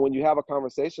 When you have a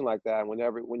conversation like that, when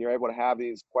you're able to have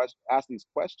ask these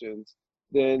questions,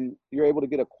 then you're able to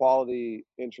get a quality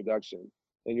introduction,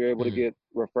 and you're able to Mhm. get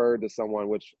referred to someone,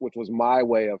 which was my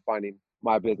way of finding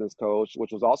my business coach,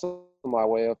 which was also my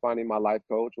way of finding my life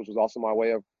coach, which was also my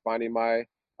way of finding my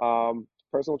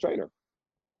personal trainer.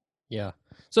 Yeah.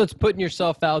 So it's putting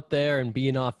yourself out there and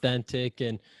being authentic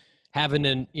and having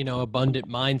an, abundant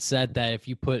mindset that if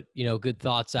you put, good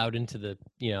thoughts out into the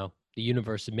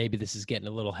universe, and maybe this is getting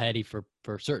a little heady for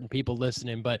certain people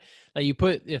listening, but that you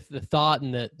put if the thought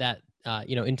and that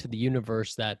into the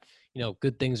universe that,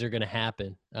 good things are going to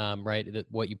happen. Right. That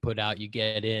what you put out, you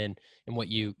get in, and what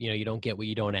you don't get what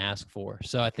you don't ask for.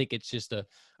 So I think it's just a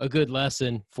good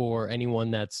lesson for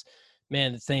anyone that's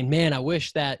saying, man, I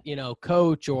wish that,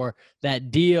 coach or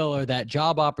that deal or that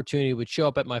job opportunity would show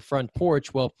up at my front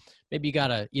porch. Well, maybe you got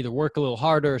to either work a little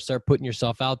harder or start putting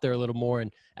yourself out there a little more.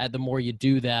 And the more you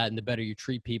do that and the better you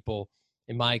treat people,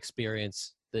 in my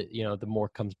experience, the more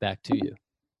comes back to you.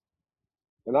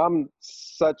 And I'm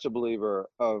such a believer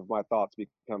of my thoughts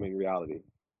becoming reality,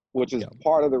 which is Yeah.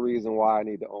 part of the reason why I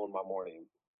need to own my morning,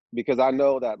 because I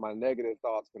know that my negative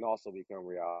thoughts can also become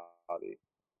reality.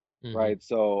 Hmm. Right.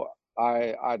 So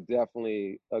I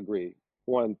definitely agree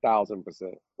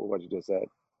 1000% with what you just said.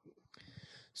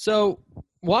 So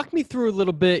walk me through a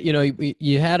little bit.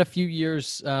 You had a few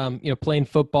years, playing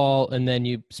football, and then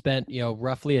you spent,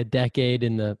 roughly a decade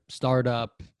in the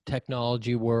startup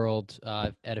technology world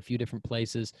at a few different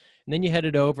places, and then you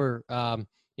headed over,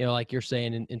 like you're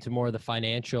saying, into more of the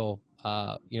financial,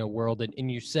 world. And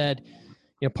you said,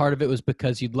 part of it was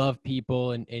because you love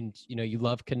people and you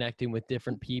love connecting with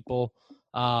different people.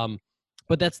 Um,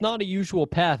 but that's not a usual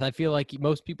path. I feel like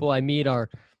most people I meet are,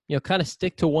 kind of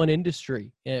stick to one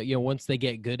industry, once they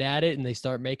get good at it and they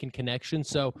start making connections.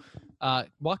 So,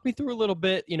 walk me through a little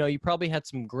bit. You probably had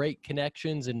some great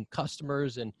connections and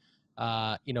customers and,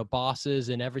 bosses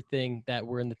and everything that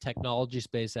were in the technology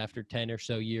space after 10 or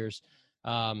so years.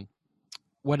 Um,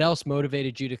 what else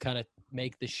motivated you to kind of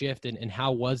make the shift, and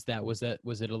how was that? Was it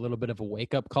a little bit of a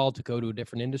wake up call to go to a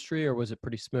different industry, or was it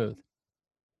pretty smooth?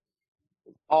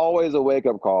 Always a wake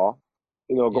up call.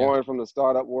 Yeah. Going from the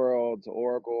startup world to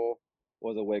Oracle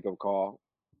was a wake up call.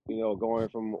 Going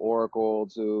from Oracle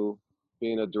to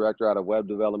being a director at a web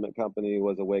development company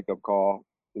was a wake up call.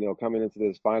 Coming into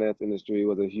this finance industry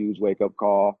was a huge wake up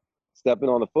call. Stepping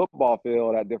on the football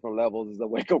field at different levels is a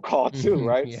wake up call too, Hmm.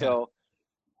 right? Yeah. So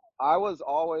I was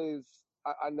always,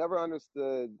 I never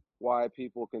understood why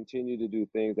people continue to do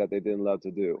things that they didn't love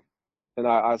to do. And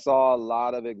I saw a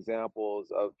lot of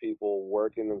examples of people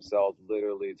working themselves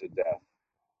literally to death,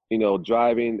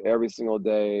 driving every single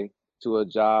day to a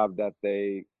job that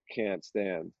they can't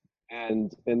stand.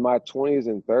 And in my 20s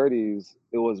and 30s,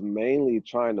 it was mainly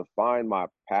trying to find my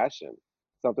passion,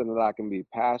 something that I can be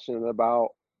passionate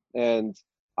about. And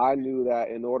I knew that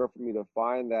in order for me to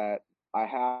find that, I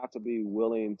have to be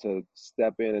willing to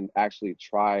step in and actually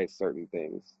try certain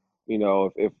things.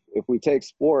 If we take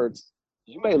sports,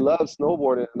 you may love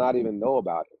snowboarding and not even know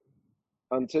about it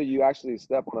until you actually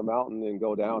step on a mountain and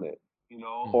go down it,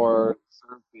 Hmm. or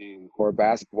surfing or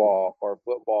basketball or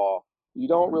football. You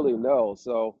don't really know.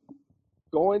 So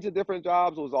going to different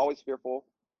jobs was always fearful.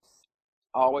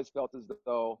 I always felt as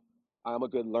though I'm a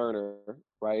good learner,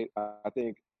 right? I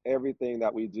think everything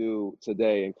that we do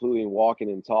today, including walking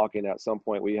and talking, at some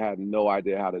point we had no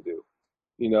idea how to do,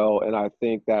 and I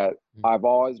think that I've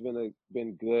always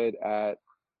been good at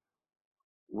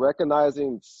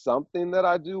recognizing something that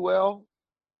I do well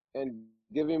and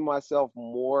giving myself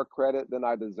more credit than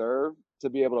I deserve to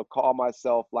be able to call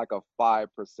myself like a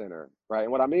 5%er, right?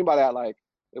 And what I mean by that, like,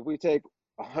 if we take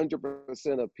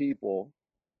 100% of people,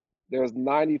 there's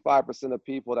 95% of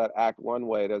people that act one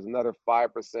way. There's another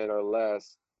 5% or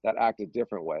less that act a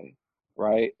different way,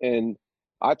 right? And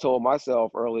I told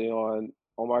myself early on,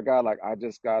 oh my God, like I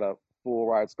just got a full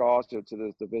ride scholarship to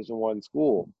this Division I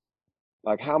school.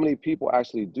 Like, how many people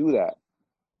actually do that?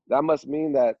 That must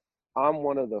mean that I'm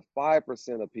one of the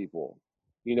 5% of people.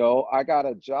 You know, I got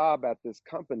a job at this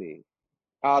company.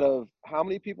 Out of how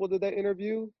many people did they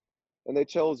interview? And they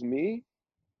chose me?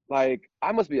 Like,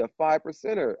 I must be a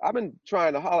 5%er. I've been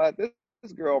trying to holler at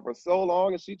this girl for so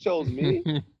long and she chose me.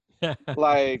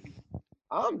 Like,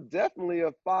 I'm definitely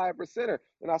a 5%er.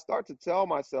 And I start to tell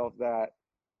myself that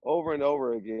over and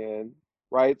over again,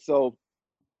 right? So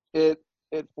it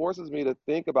it forces me to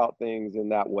think about things in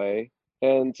that way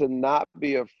and to not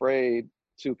be afraid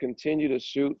to continue to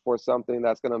shoot for something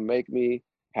that's going to make me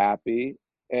happy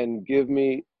and give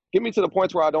me to the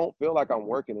point where I don't feel like I'm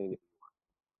working in it.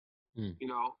 Mm. You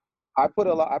know, I put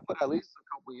at least a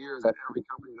couple years at every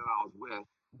company that I was with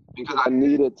because I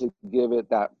needed to give it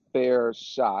that fair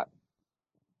shot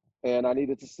and I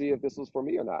needed to see if this was for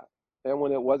me or not. And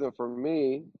when it wasn't for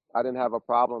me, I didn't have a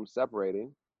problem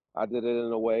separating. I did it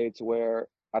in a way to where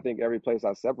I think every place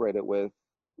I separated with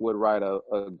would write a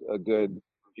good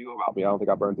review about me. I don't think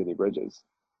I burned any bridges.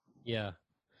 Yeah.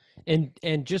 And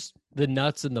just the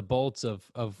nuts and the bolts of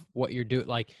what you're doing,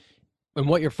 like, and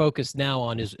what you're focused now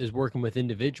on is working with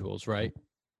individuals, right?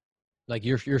 Like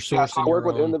you're Yeah, so sourcing I work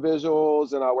your with own.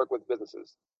 individuals and I work with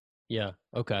businesses. Yeah.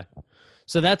 Okay.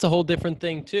 So that's a whole different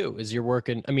thing too, is you're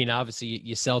working. I mean, obviously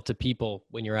you sell to people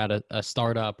when you're at a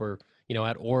startup or,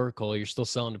 at Oracle, you're still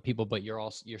selling to people, but you're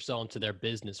selling to their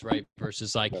business, right?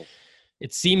 Versus like, Yes.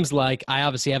 it seems like, I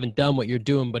obviously haven't done what you're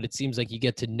doing, but it seems like you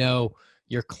get to know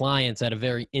your clients at a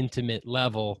very intimate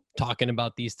level, talking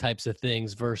about these types of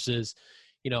things versus,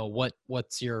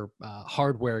 what's your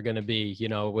hardware going to be,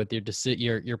 with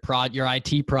your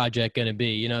IT project going to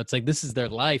be, it's like, this is their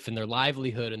life and their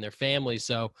livelihood and their family.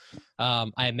 So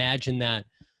I imagine that,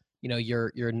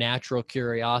 your natural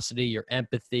curiosity, your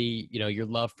empathy, your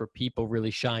love for people really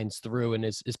shines through and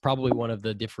is probably one of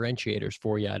the differentiators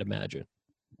for you, I'd imagine.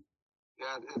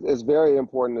 Yeah, it's very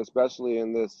important, especially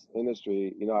in this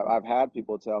industry. You know, I've had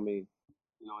people tell me,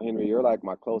 Henry, you're like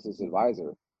my closest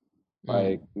advisor. Mm.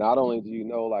 Like, not only do you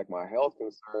know like my health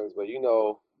concerns, but you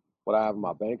know what I have in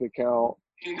my bank account.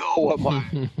 You know what my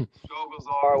struggles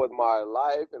are with my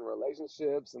life and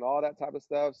relationships and all that type of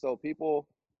stuff. So people,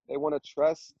 they want to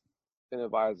trust an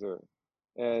advisor,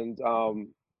 and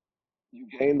you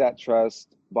gain that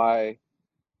trust by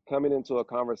coming into a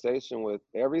conversation with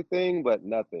everything but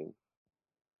nothing.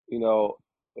 You know,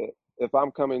 if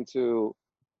I'm coming to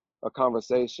a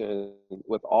conversation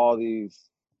with all these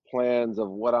plans of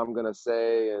what I'm gonna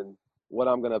say and what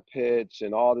I'm gonna pitch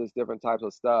and all this different types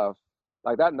of stuff,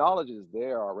 like that knowledge is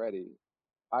there already.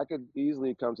 I could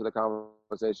easily come to the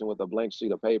conversation with a blank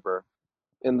sheet of paper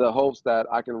in the hopes that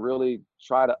I can really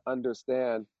try to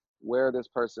understand where this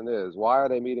person is. Why are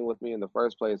they meeting with me in the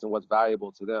first place and what's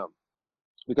valuable to them?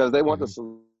 Because they want the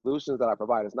Mhm. solutions that I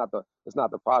provide. It's not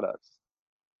the products,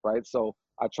 right? So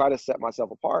I try to set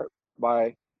myself apart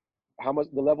by how much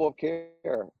the level of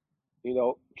care.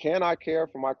 Can I care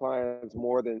for my clients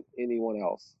more than anyone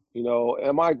else?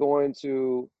 Am I going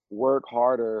to work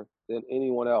harder than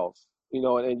anyone else? And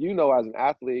as an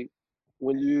athlete,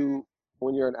 when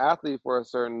you're an athlete for a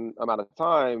certain amount of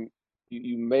time,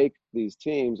 you make these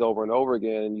teams over and over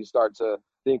again, and you start to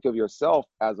think of yourself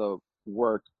as a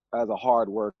hard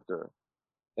worker.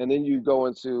 And then you go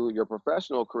into your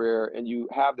professional career and you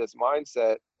have this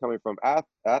mindset coming from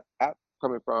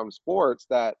coming from sports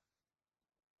that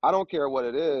I don't care what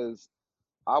it is,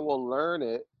 I will learn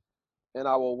it and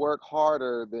I will work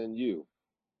harder than you.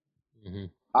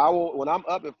 Mhm. I will when I'm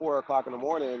up at 4 o'clock in the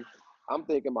morning, I'm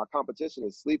thinking my competition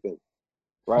is sleeping,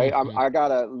 right? I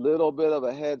got a little bit of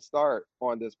a head start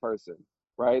on this person,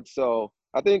 right? So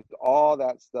I think all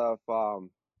that stuff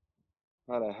kind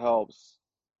of helps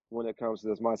when it comes to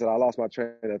this mindset. I lost my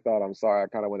train of thought. I'm sorry. I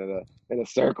kind of went in a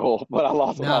circle, but I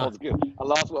lost what I No, was good. I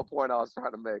lost what point I was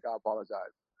trying to make. I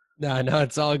apologize. no,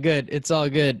 it's all good. It's all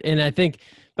good. And I think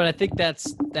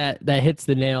that hits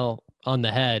the nail on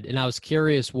the head. And I was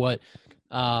curious what,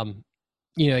 um,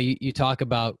 you talk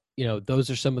about, those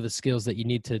are some of the skills that you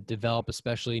need to develop,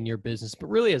 especially in your business, but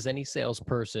really as any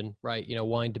salesperson, right?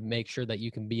 Wanting to make sure that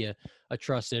you can be a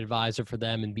trusted advisor for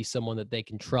them and be someone that they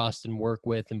can trust and work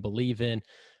with and believe in.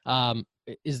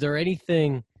 Is there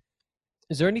anything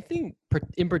Is there anything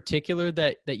in particular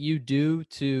that you do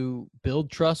to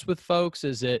build trust with folks?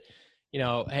 Is it, hey,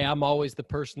 I'm always the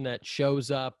person that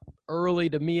shows up early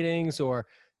to meetings, or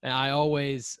I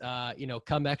always,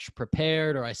 come extra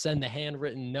prepared, or I send the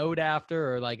handwritten note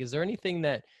after, or like, is there anything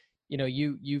that,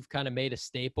 you've kind of made a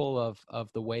staple of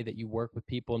the way that you work with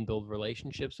people and build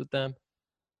relationships with them?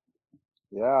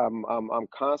 Yeah, I'm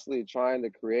constantly trying to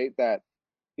create that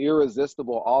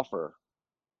irresistible offer,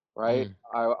 right?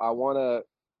 Mm, I want to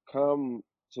come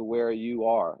to where you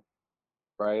are,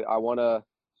 right? I want to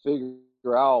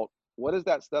figure out what is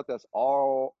that stuff that's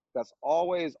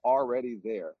always already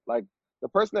there. Like the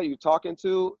person that you're talking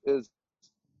to is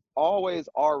always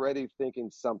already thinking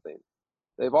something.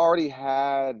 They've already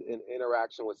had an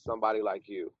interaction with somebody like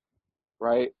you,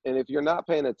 right? And if you're not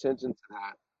paying attention to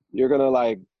that, you're gonna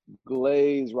like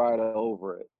glaze right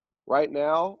over it. Right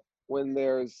now, when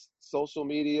there's social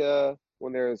media,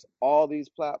 when there's all these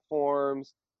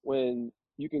platforms, when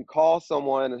you can call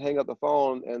someone and hang up the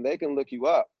phone and they can look you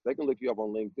up. They can look you up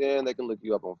on LinkedIn, they can look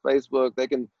you up on Facebook, they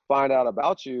can find out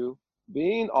about you.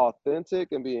 Being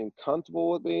authentic and being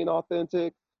comfortable with being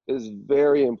authentic is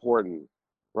very important,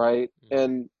 right? mm,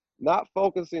 And not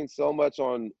focusing so much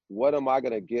on what am I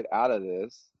going to get out of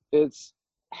this. It's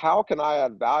how can I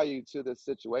add value to this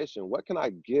situation? What can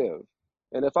I give?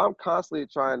 And if I'm constantly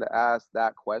trying to ask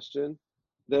that question,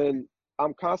 then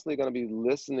I'm constantly going to be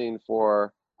listening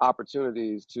for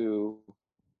opportunities to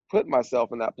put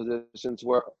myself in that position to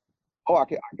where, oh, I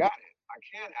got it. I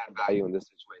can add value in this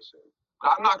situation.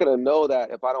 But I'm not going to know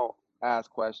that if I don't ask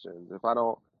questions, if I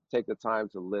don't take the time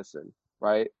to listen,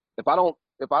 right? If I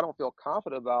don't feel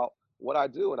confident about what I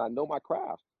do and I know my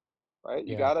craft, right?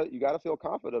 You yeah. gotta you gotta feel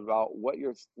confident about what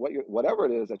you're whatever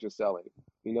it is that you're selling.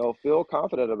 Feel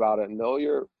confident about it. Know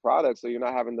your product so you're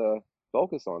not having to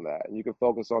focus on that, and you can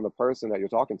focus on the person that you're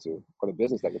talking to or the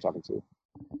business that you're talking to.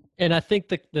 And I think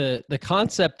the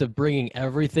concept of bringing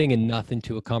everything and nothing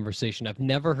to a conversation, I've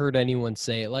never heard anyone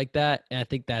say it like that, and I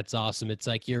think that's awesome. It's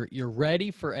like you're ready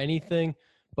for anything,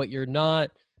 but you're not,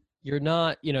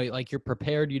 like you're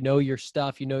prepared, your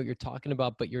stuff, you know what you're talking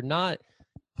about, but you're not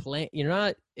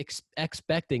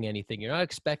expecting anything. You're not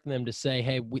expecting them to say,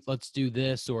 hey, let's do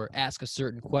this, or ask a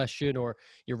certain question, or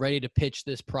you're ready to pitch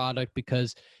this product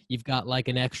because you've got like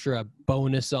an extra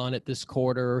bonus on it this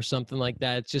quarter or something like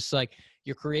that. It's just like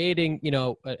you're creating,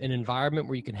 an environment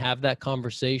where you can have that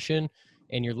conversation,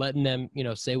 and you're letting them,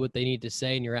 say what they need to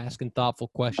say, and you're asking thoughtful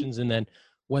questions. And then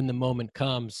when the moment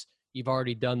comes, you've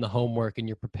already done the homework and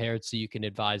you're prepared so you can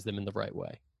advise them in the right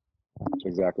way.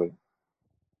 Exactly.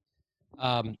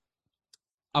 Um,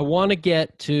 I want to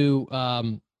get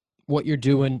to what you're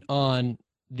doing on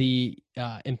the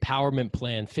empowerment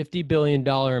plan, $50 billion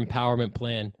empowerment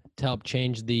plan to help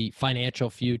change the financial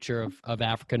future of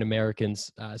African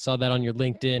Americans. I saw that on your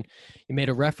LinkedIn. You made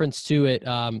a reference to it,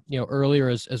 earlier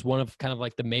as one of kind of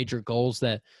like the major goals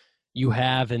that you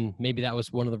have, and maybe that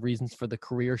was one of the reasons for the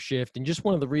career shift, and just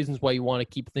one of the reasons why you want to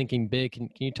keep thinking big. Can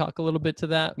you talk a little bit to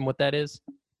that and what that is?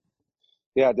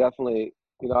 Yeah, definitely.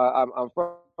 I'm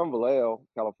from Vallejo,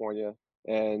 California,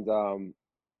 and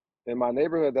in my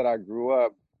neighborhood that I grew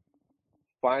up,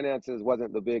 finances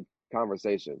wasn't the big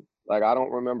conversation. Like I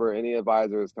don't remember any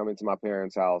advisors coming to my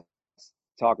parents' house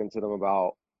talking to them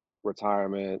about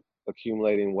retirement,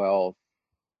 accumulating wealth,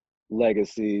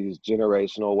 legacies,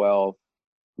 generational wealth,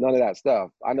 none of that stuff.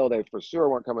 I know they for sure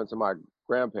weren't coming to my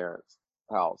grandparents'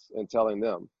 house and telling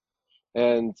them.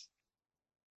 And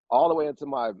all the way into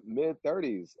my mid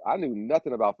 30s, I knew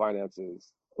nothing about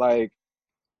finances. Like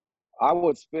I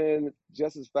would spend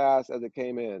just as fast as it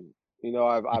came in.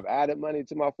 I've added money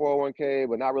to my 401k,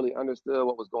 but not really understood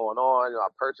what was going on. I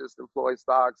purchased employee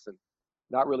stocks and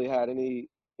not really had any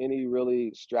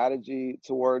really strategy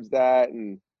towards that.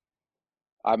 And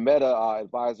I met a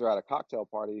advisor at a cocktail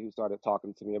party who started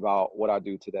talking to me about what I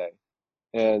do today.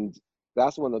 And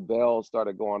that's when the bells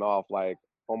started going off like,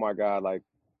 oh my God, like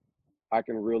I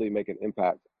can really make an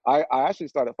impact. I actually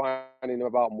started finding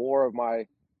about more of my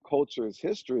culture's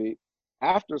history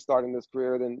after starting this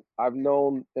career than I've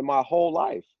known in my whole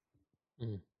life,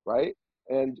 Mm, right?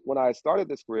 And when I started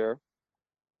this career,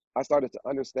 I started to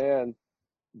understand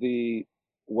the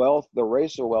the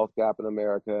racial wealth gap in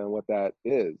America and what that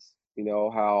is.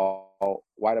 How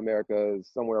white America is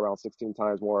somewhere around 16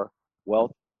 times more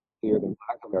wealthier than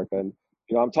Black America. And,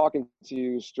 I'm talking to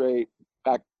you straight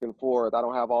back and forth. I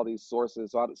don't have all these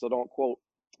sources, so don't quote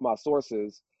my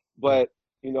sources. yeah. But,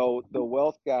 the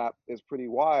wealth gap is pretty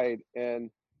wide. And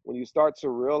when you start to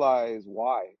realize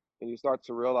why, and you start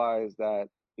to realize that,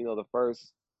 the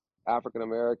first African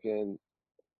American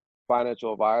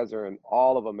financial advisor in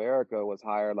all of America was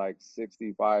hired like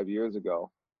 65 years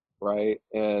ago, right?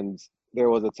 And there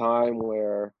was a time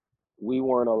where we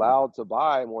weren't allowed to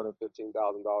buy more than $15,000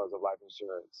 of life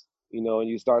insurance. And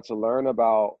you start to learn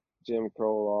about Jim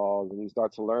Crow laws, and you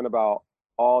start to learn about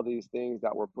all these things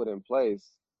that were put in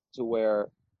place to where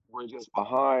we're just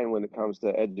behind when it comes to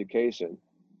education.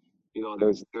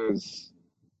 There's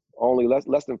only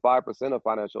less than 5% of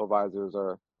financial advisors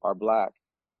are black,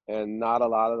 and not a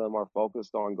lot of them are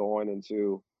focused on going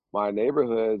into my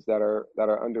neighborhoods that are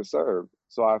underserved.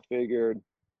 So I figured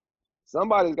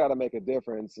somebody's got to make a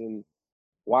difference, and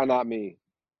why not me,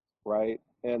 right?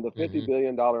 And the $50 Hmm.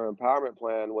 billion empowerment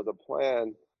plan was a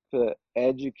plan to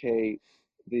educate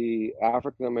the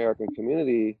African American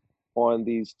community on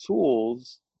these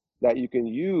tools that you can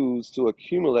use to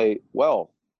accumulate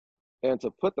wealth, and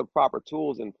to put the proper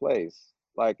tools in place,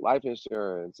 like life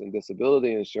insurance and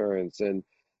disability insurance, and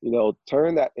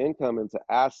turn that income into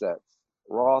assets,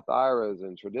 Roth IRAs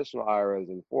and traditional IRAs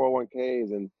and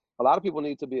 401ks. And a lot of people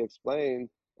need to be explained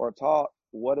or taught,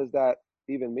 what does that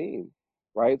even mean,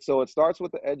 right? So it starts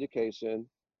with the education.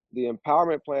 The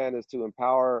empowerment plan is to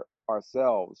empower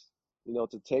ourselves,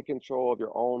 to take control of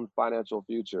your own financial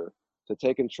future, to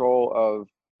take control of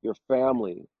your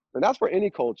family. And that's for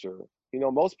any culture.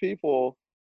 Most people,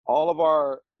 all of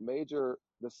our major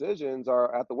decisions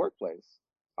are at the workplace.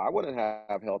 I wouldn't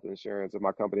have health insurance if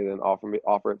my company didn't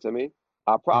offer it to me.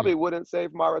 I probably wouldn't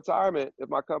save my retirement if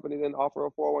my company didn't offer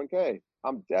a 401k.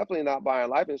 I'm definitely not buying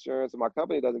life insurance if my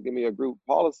company doesn't give me a group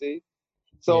policy.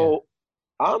 Yeah. So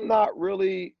I'm not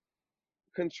really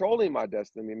controlling my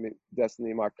destiny,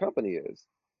 my company is,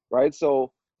 right?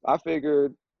 So I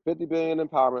figured 50 billion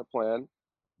empowerment plan,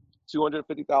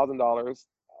 $250,000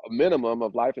 a minimum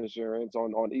of life insurance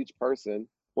on each person.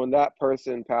 When that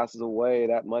person passes away,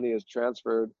 that money is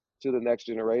transferred to the next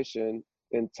generation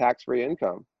in tax-free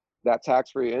income. That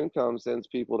tax-free income sends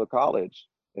people to college.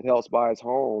 It helps buy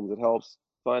homes. It helps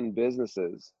fund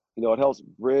businesses. It helps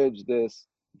bridge this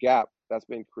gap that's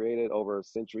been created over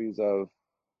centuries of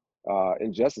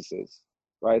injustices,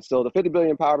 right? So the 50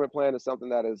 billion empowerment plan is something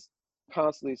that is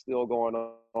constantly still going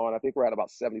on. I think we're at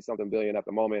about 70 something billion at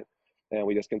the moment, and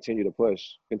we just continue to push,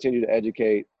 continue to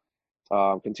educate,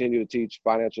 continue to teach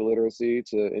financial literacy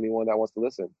to anyone that wants to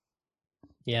listen.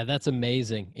 Yeah, that's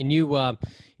amazing. And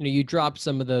you dropped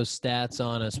some of those stats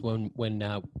on us when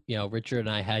Richard and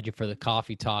I had you for the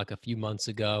coffee talk a few months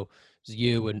ago. It was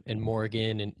you and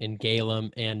Morgan and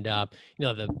Galem, and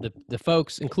the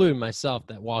folks, including myself,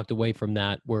 that walked away from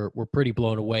that were pretty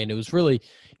blown away. And it was really,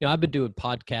 I've been doing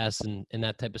podcasts and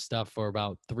that type of stuff for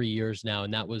about 3 years now,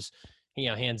 and that was,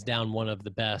 hands down one of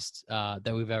the best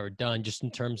that we've ever done, just in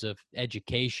terms of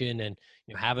education and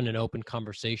having an open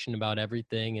conversation about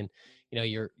everything. And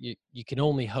you can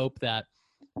only hope that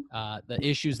the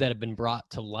issues that have been brought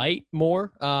to light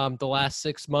more the last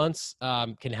 6 months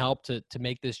can help to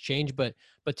make this change. But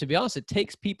to be honest, it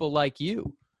takes people like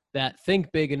you that think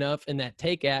big enough and that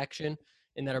take action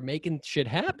and that are making shit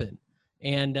happen.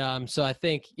 And so I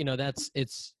think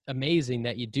it's amazing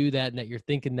that you do that and that you're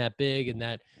thinking that big and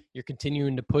that you're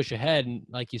continuing to push ahead. And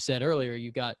like you said earlier,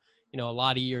 you got a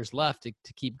lot of years left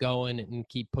to keep going and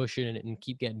keep pushing and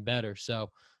keep getting better. So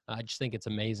I just think it's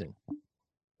amazing.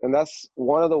 And that's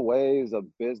one of the ways a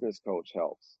business coach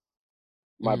helps.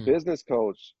 My Mm, business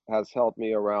coach has helped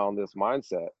me around this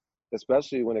mindset,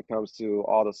 especially when it comes to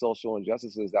all the social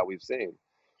injustices that we've seen.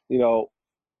 You know,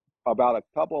 about a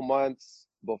couple months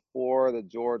before the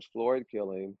George Floyd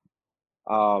killing,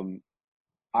 um,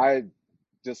 I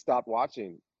just stopped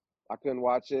watching. I couldn't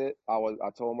watch it. I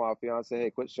told my fiance,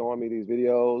 hey, quit showing me these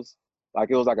videos.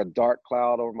 Like, it was like a dark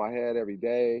cloud over my head every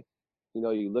day.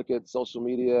 You look at social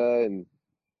media and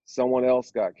someone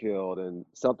else got killed and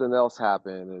something else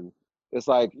happened, and it's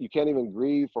like you can't even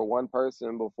grieve for one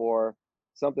person before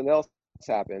something else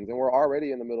happens, and we're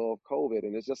already in the middle of COVID,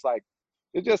 and it's just like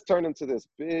it just turned into this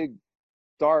big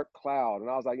dark cloud. And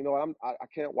I was like, what, I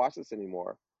can't watch this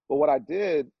anymore. But what I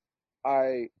did,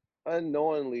 I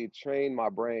unknowingly trained my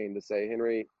brain to say,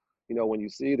 Henry, when you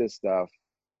see this stuff,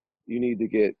 you need to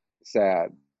get sad.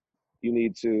 You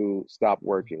need to stop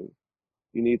working.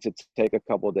 You need to take a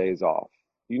couple of days off.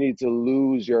 You need to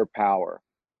lose your power,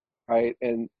 right?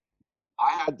 And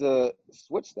I had to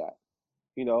switch that.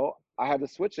 I had to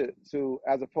switch it to,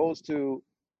 as opposed to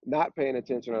not paying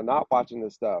attention or not watching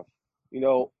this stuff. You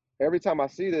know, every time I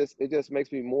see this, it just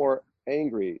makes me more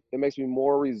angry. It makes me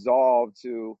more resolved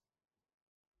to,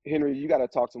 Henry, you got to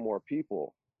talk to more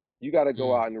people. You got to go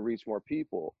mm. out and reach more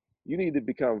people. You need to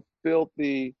become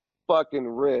filthy fucking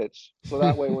rich so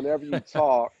that way whenever you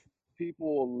talk,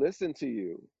 people will listen to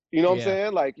you. You know what I'm Yeah.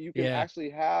 saying? Like you can Yeah. actually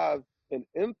have an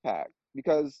impact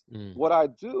because Mm. what I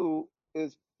do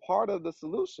is part of the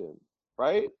solution,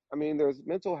 right? I mean, there's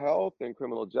mental health and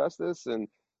criminal justice and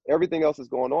everything else is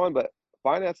going on, but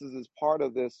finances is part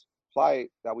of this plight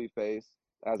that we face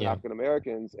as Yeah. African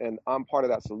Americans, and I'm part of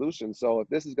that solution. So if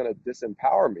this is going to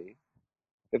disempower me,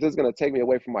 if this is going to take me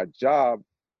away from my job,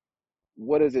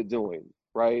 what is it doing,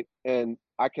 right? And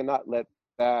I cannot let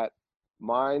that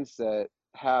mindset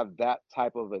have that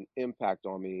type of an impact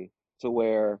on me to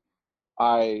where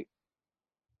I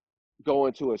go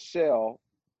into a shell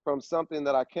from something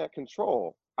that I can't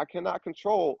control. I cannot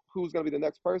control who's going to be the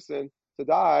next person to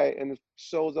die and it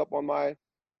shows up on my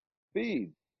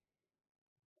feed,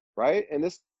 right? And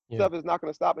this Yeah. stuff is not going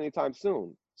to stop anytime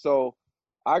soon. So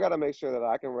I got to make sure that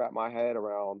I can wrap my head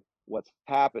around what's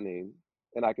happening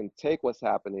and I can take what's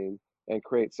happening and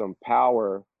create some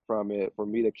power from it for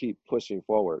me to keep pushing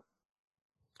forward.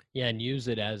 Yeah, and use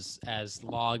it as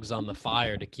logs on the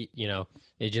fire to keep,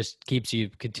 it just keeps you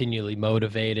continually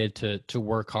motivated to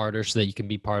work harder so that you can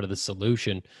be part of the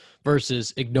solution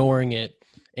versus ignoring it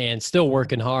and still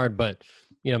working hard, but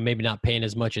maybe not paying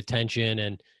as much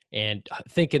attention and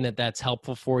thinking that that's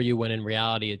helpful for you when in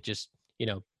reality it just,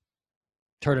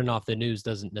 turning off the news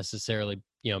doesn't necessarily,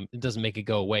 it doesn't make it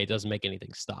go away. It doesn't make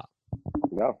anything stop.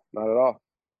 No, not at all.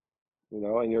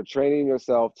 And you're training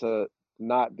yourself to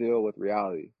not deal with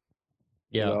reality.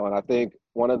 Yeah. And I think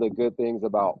one of the good things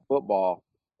about football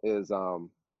is from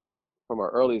an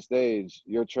early stage,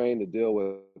 you're trained to deal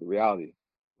with reality.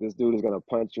 This dude is going to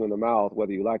punch you in the mouth,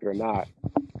 whether you like it or not.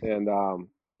 And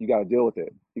you got to deal with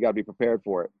it. You got to be prepared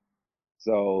for it.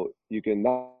 So you can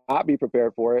not be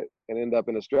prepared for it and end up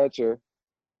in a stretcher,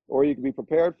 or you can be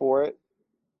prepared for it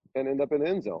and end up in the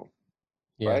end zone,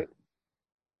 Yeah. right?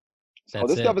 So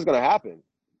That's this stuff it. is going to happen.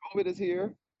 COVID is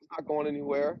here. It's not going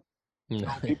anywhere.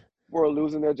 People are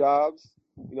losing their jobs.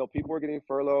 People are getting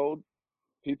furloughed.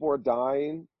 People are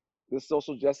dying. This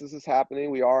social justice is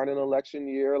happening. We are in an election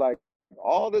year. Like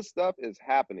all this stuff is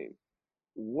happening.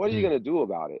 What are you Mm. going to do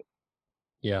about it?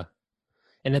 Yeah.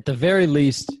 And at the very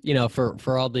least,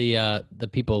 for all the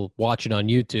people watching on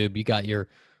YouTube, you got your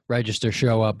register,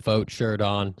 show up, vote shirt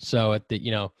on. So at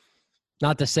the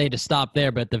not to say to stop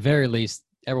there, but at the very least,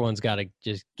 everyone's got to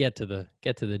just get to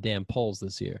the damn polls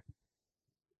this year.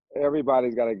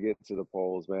 Everybody's got to get to the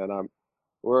polls, man.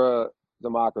 We're a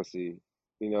democracy.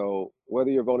 Whether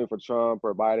you're voting for Trump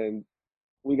or Biden,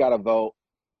 we got to vote,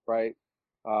 right?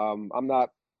 I'm not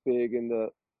big into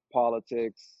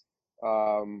politics,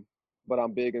 but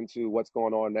I'm big into what's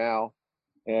going on now.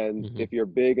 And Hmm. if you're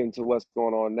big into what's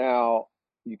going on now,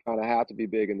 you kind of have to be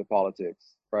big into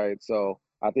politics, right? So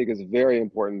I think it's very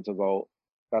important to vote.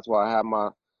 That's why I have my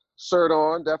shirt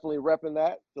on, definitely repping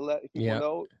that to let people Yeah,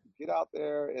 know, get out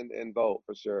there and vote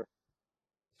for sure.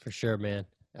 for sure, man.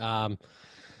 Um,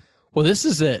 well, this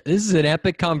is an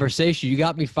epic conversation. You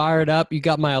got me fired up. You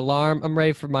got my alarm. I'm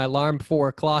ready for my alarm. 4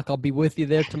 o'clock. I'll be with you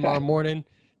there tomorrow morning.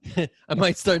 I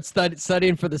might start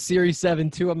studying for the Series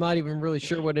 7 too. I'm not even really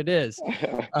sure what it is.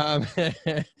 Um,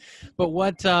 but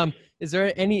what is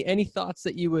there any thoughts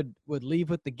that you would leave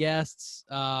with the guests?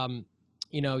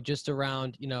 Just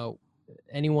around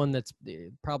anyone that's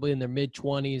probably in their mid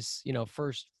 20s.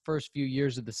 First few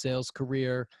years of the sales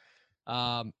career.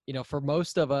 For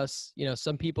most of us,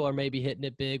 some people are maybe hitting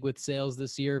it big with sales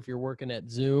this year if you're working at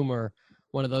Zoom or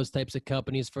one of those types of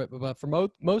companies. But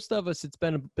for most of us, it's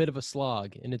been a bit of a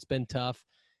slog and it's been tough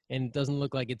and it doesn't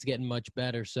look like it's getting much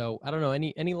better. So I don't know,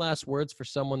 any last words for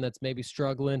someone that's maybe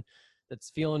struggling, that's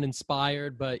feeling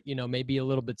inspired, but maybe a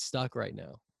little bit stuck right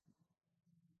now?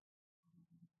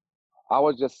 I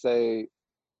would just say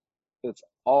it's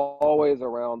always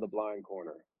around the blind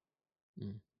corner.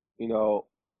 Mm. You know,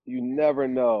 you never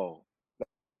know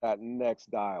that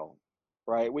next dial,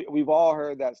 right? We've all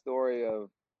heard that story of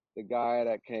the guy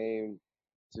that came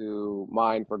to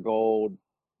mine for gold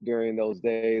during those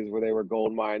days where they were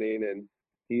gold mining, and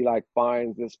he like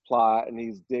finds this plot and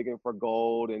he's digging for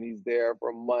gold and he's there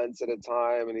for months at a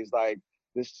time and he's like,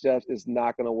 this just is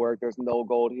not going to work. There's no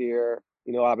gold here.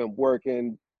 I've been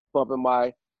working, bumping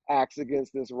my axe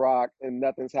against this rock and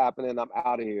nothing's happening. I'm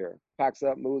out of here. Packs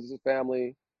up, moves his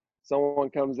family. Someone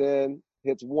comes in,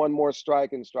 hits one more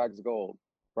strike and strikes gold,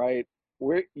 right?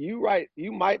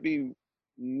 You might be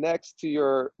next to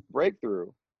your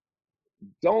breakthrough.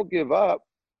 Don't give up.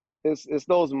 It's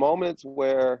those moments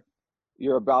where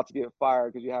you're about to get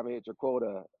fired because you haven't hit your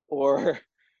quota, or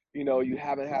you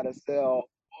haven't had a sale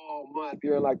all month.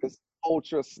 You're in like this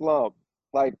ultra slump.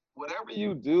 Like whatever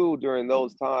you do during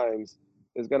those times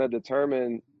is going to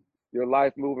determine your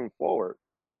life moving forward.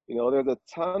 There's a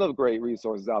ton of great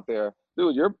resources out there.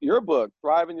 Dude, your book,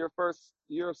 Thrive in Your First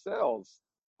Year of Sales.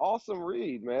 Awesome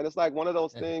read, man. It's like one of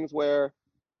those things where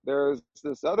there's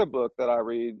this other book that I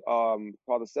read called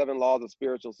The Seven Laws of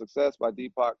Spiritual Success by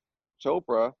Deepak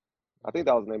Chopra. I think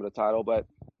that was the name of the title, but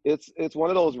it's one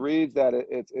of those reads that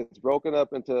it's broken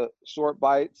up into short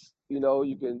bites. You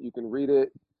can read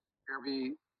it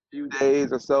every few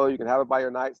days or so. You can have it by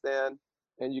your nightstand,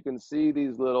 and you can see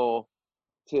these little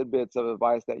tidbits of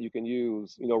advice that you can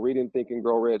use. Read and Think and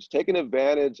Grow Rich, taking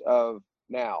advantage of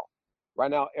now. Right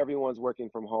now, everyone's working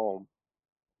from home.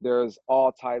 There's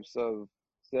all types of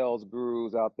sales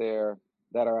gurus out there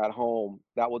that are at home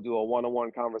that will do a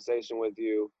one-on-one conversation with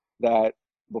you that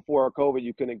before COVID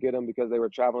you couldn't get them because they were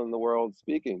traveling the world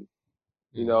speaking.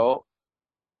 You know,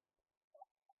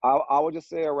 I would just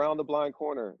say around the blind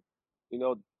corner,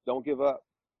 don't give up.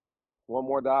 One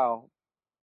more dial.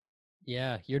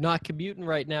 Yeah, you're not commuting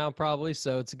right now probably,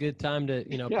 so it's a good time to,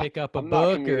 Yeah, pick up a I'm not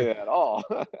book or commuting at all.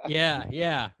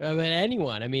 yeah. I mean,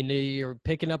 anyone. I mean, you're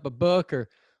picking up a book or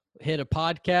hit a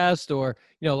podcast or,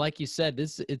 like you said,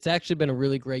 it's actually been a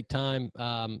really great time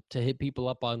to hit people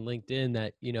up on LinkedIn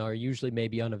that, are usually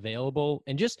maybe unavailable.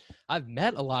 And just I've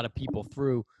met a lot of people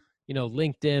through,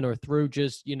 LinkedIn or through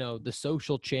just, the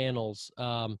social channels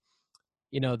that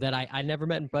I never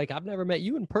met. Like I've never met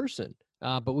you in person,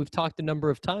 but we've talked a number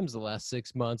of times the last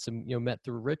 6 months and, met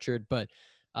through Richard. But,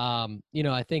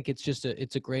 I think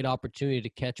it's a great opportunity to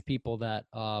catch people that,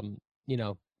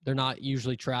 they're not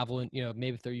usually traveling,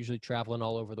 maybe if they're usually traveling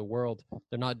all over the world,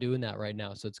 they're not doing that right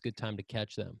now. So it's a good time to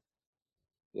catch them.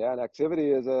 Yeah, and activity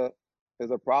is a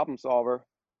problem solver.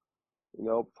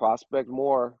 Prospect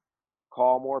more,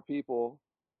 call more people.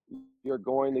 You're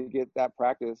going to get that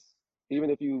practice.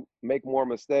 Even if you make more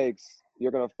mistakes,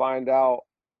 you're going to find out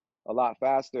a lot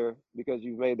faster because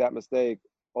you've made that mistake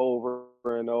over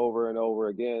and over and over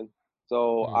again.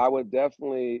 So Mm. I would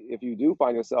definitely, if you do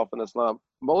find yourself in a slump,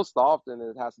 most often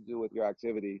it has to do with your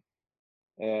activity.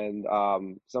 And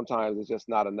sometimes it's just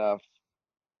not enough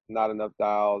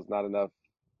dials, not enough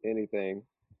anything.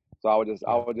 So I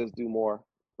Yeah. would just do more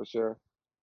for sure.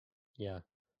 Yeah.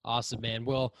 Awesome, man.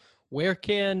 Well, where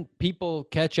can people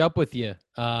catch up with you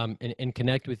and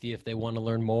connect with you if they want to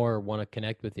learn more or want to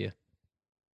connect with you?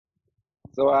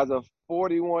 So as a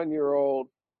 41-year-old,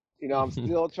 I'm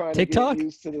still trying to get TikTok?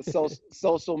 used to the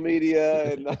social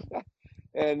media and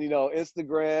and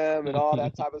Instagram and all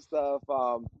that type of stuff.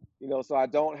 So I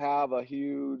don't have a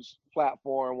huge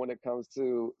platform when it comes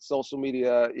to social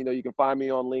media. You can find me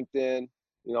on LinkedIn.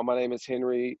 My name is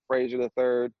Henry Frazier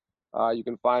III. You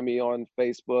can find me on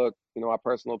Facebook. My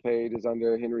personal page is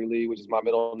under Henry Lee, which is my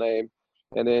middle name.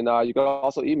 And then you can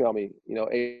also email me,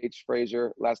 H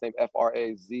Frazier, last name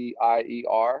Frazier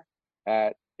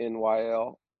at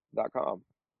nyl.com.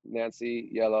 Nancy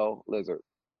Yellow Lizard.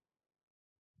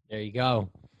 There you go.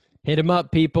 Hit him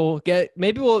up, people.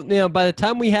 Maybe we'll, by the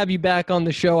time we have you back on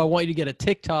the show, I want you to get a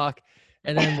TikTok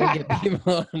and then we'll get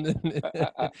people on.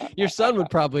 Your son would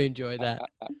probably enjoy that.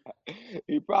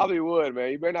 He probably would,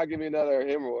 man. You better not give me another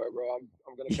hemorrhoid, bro.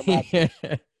 I'm gonna come at you.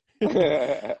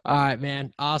 All right,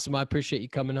 man. Awesome. I appreciate you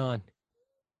coming on.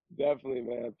 Definitely,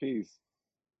 man. Peace.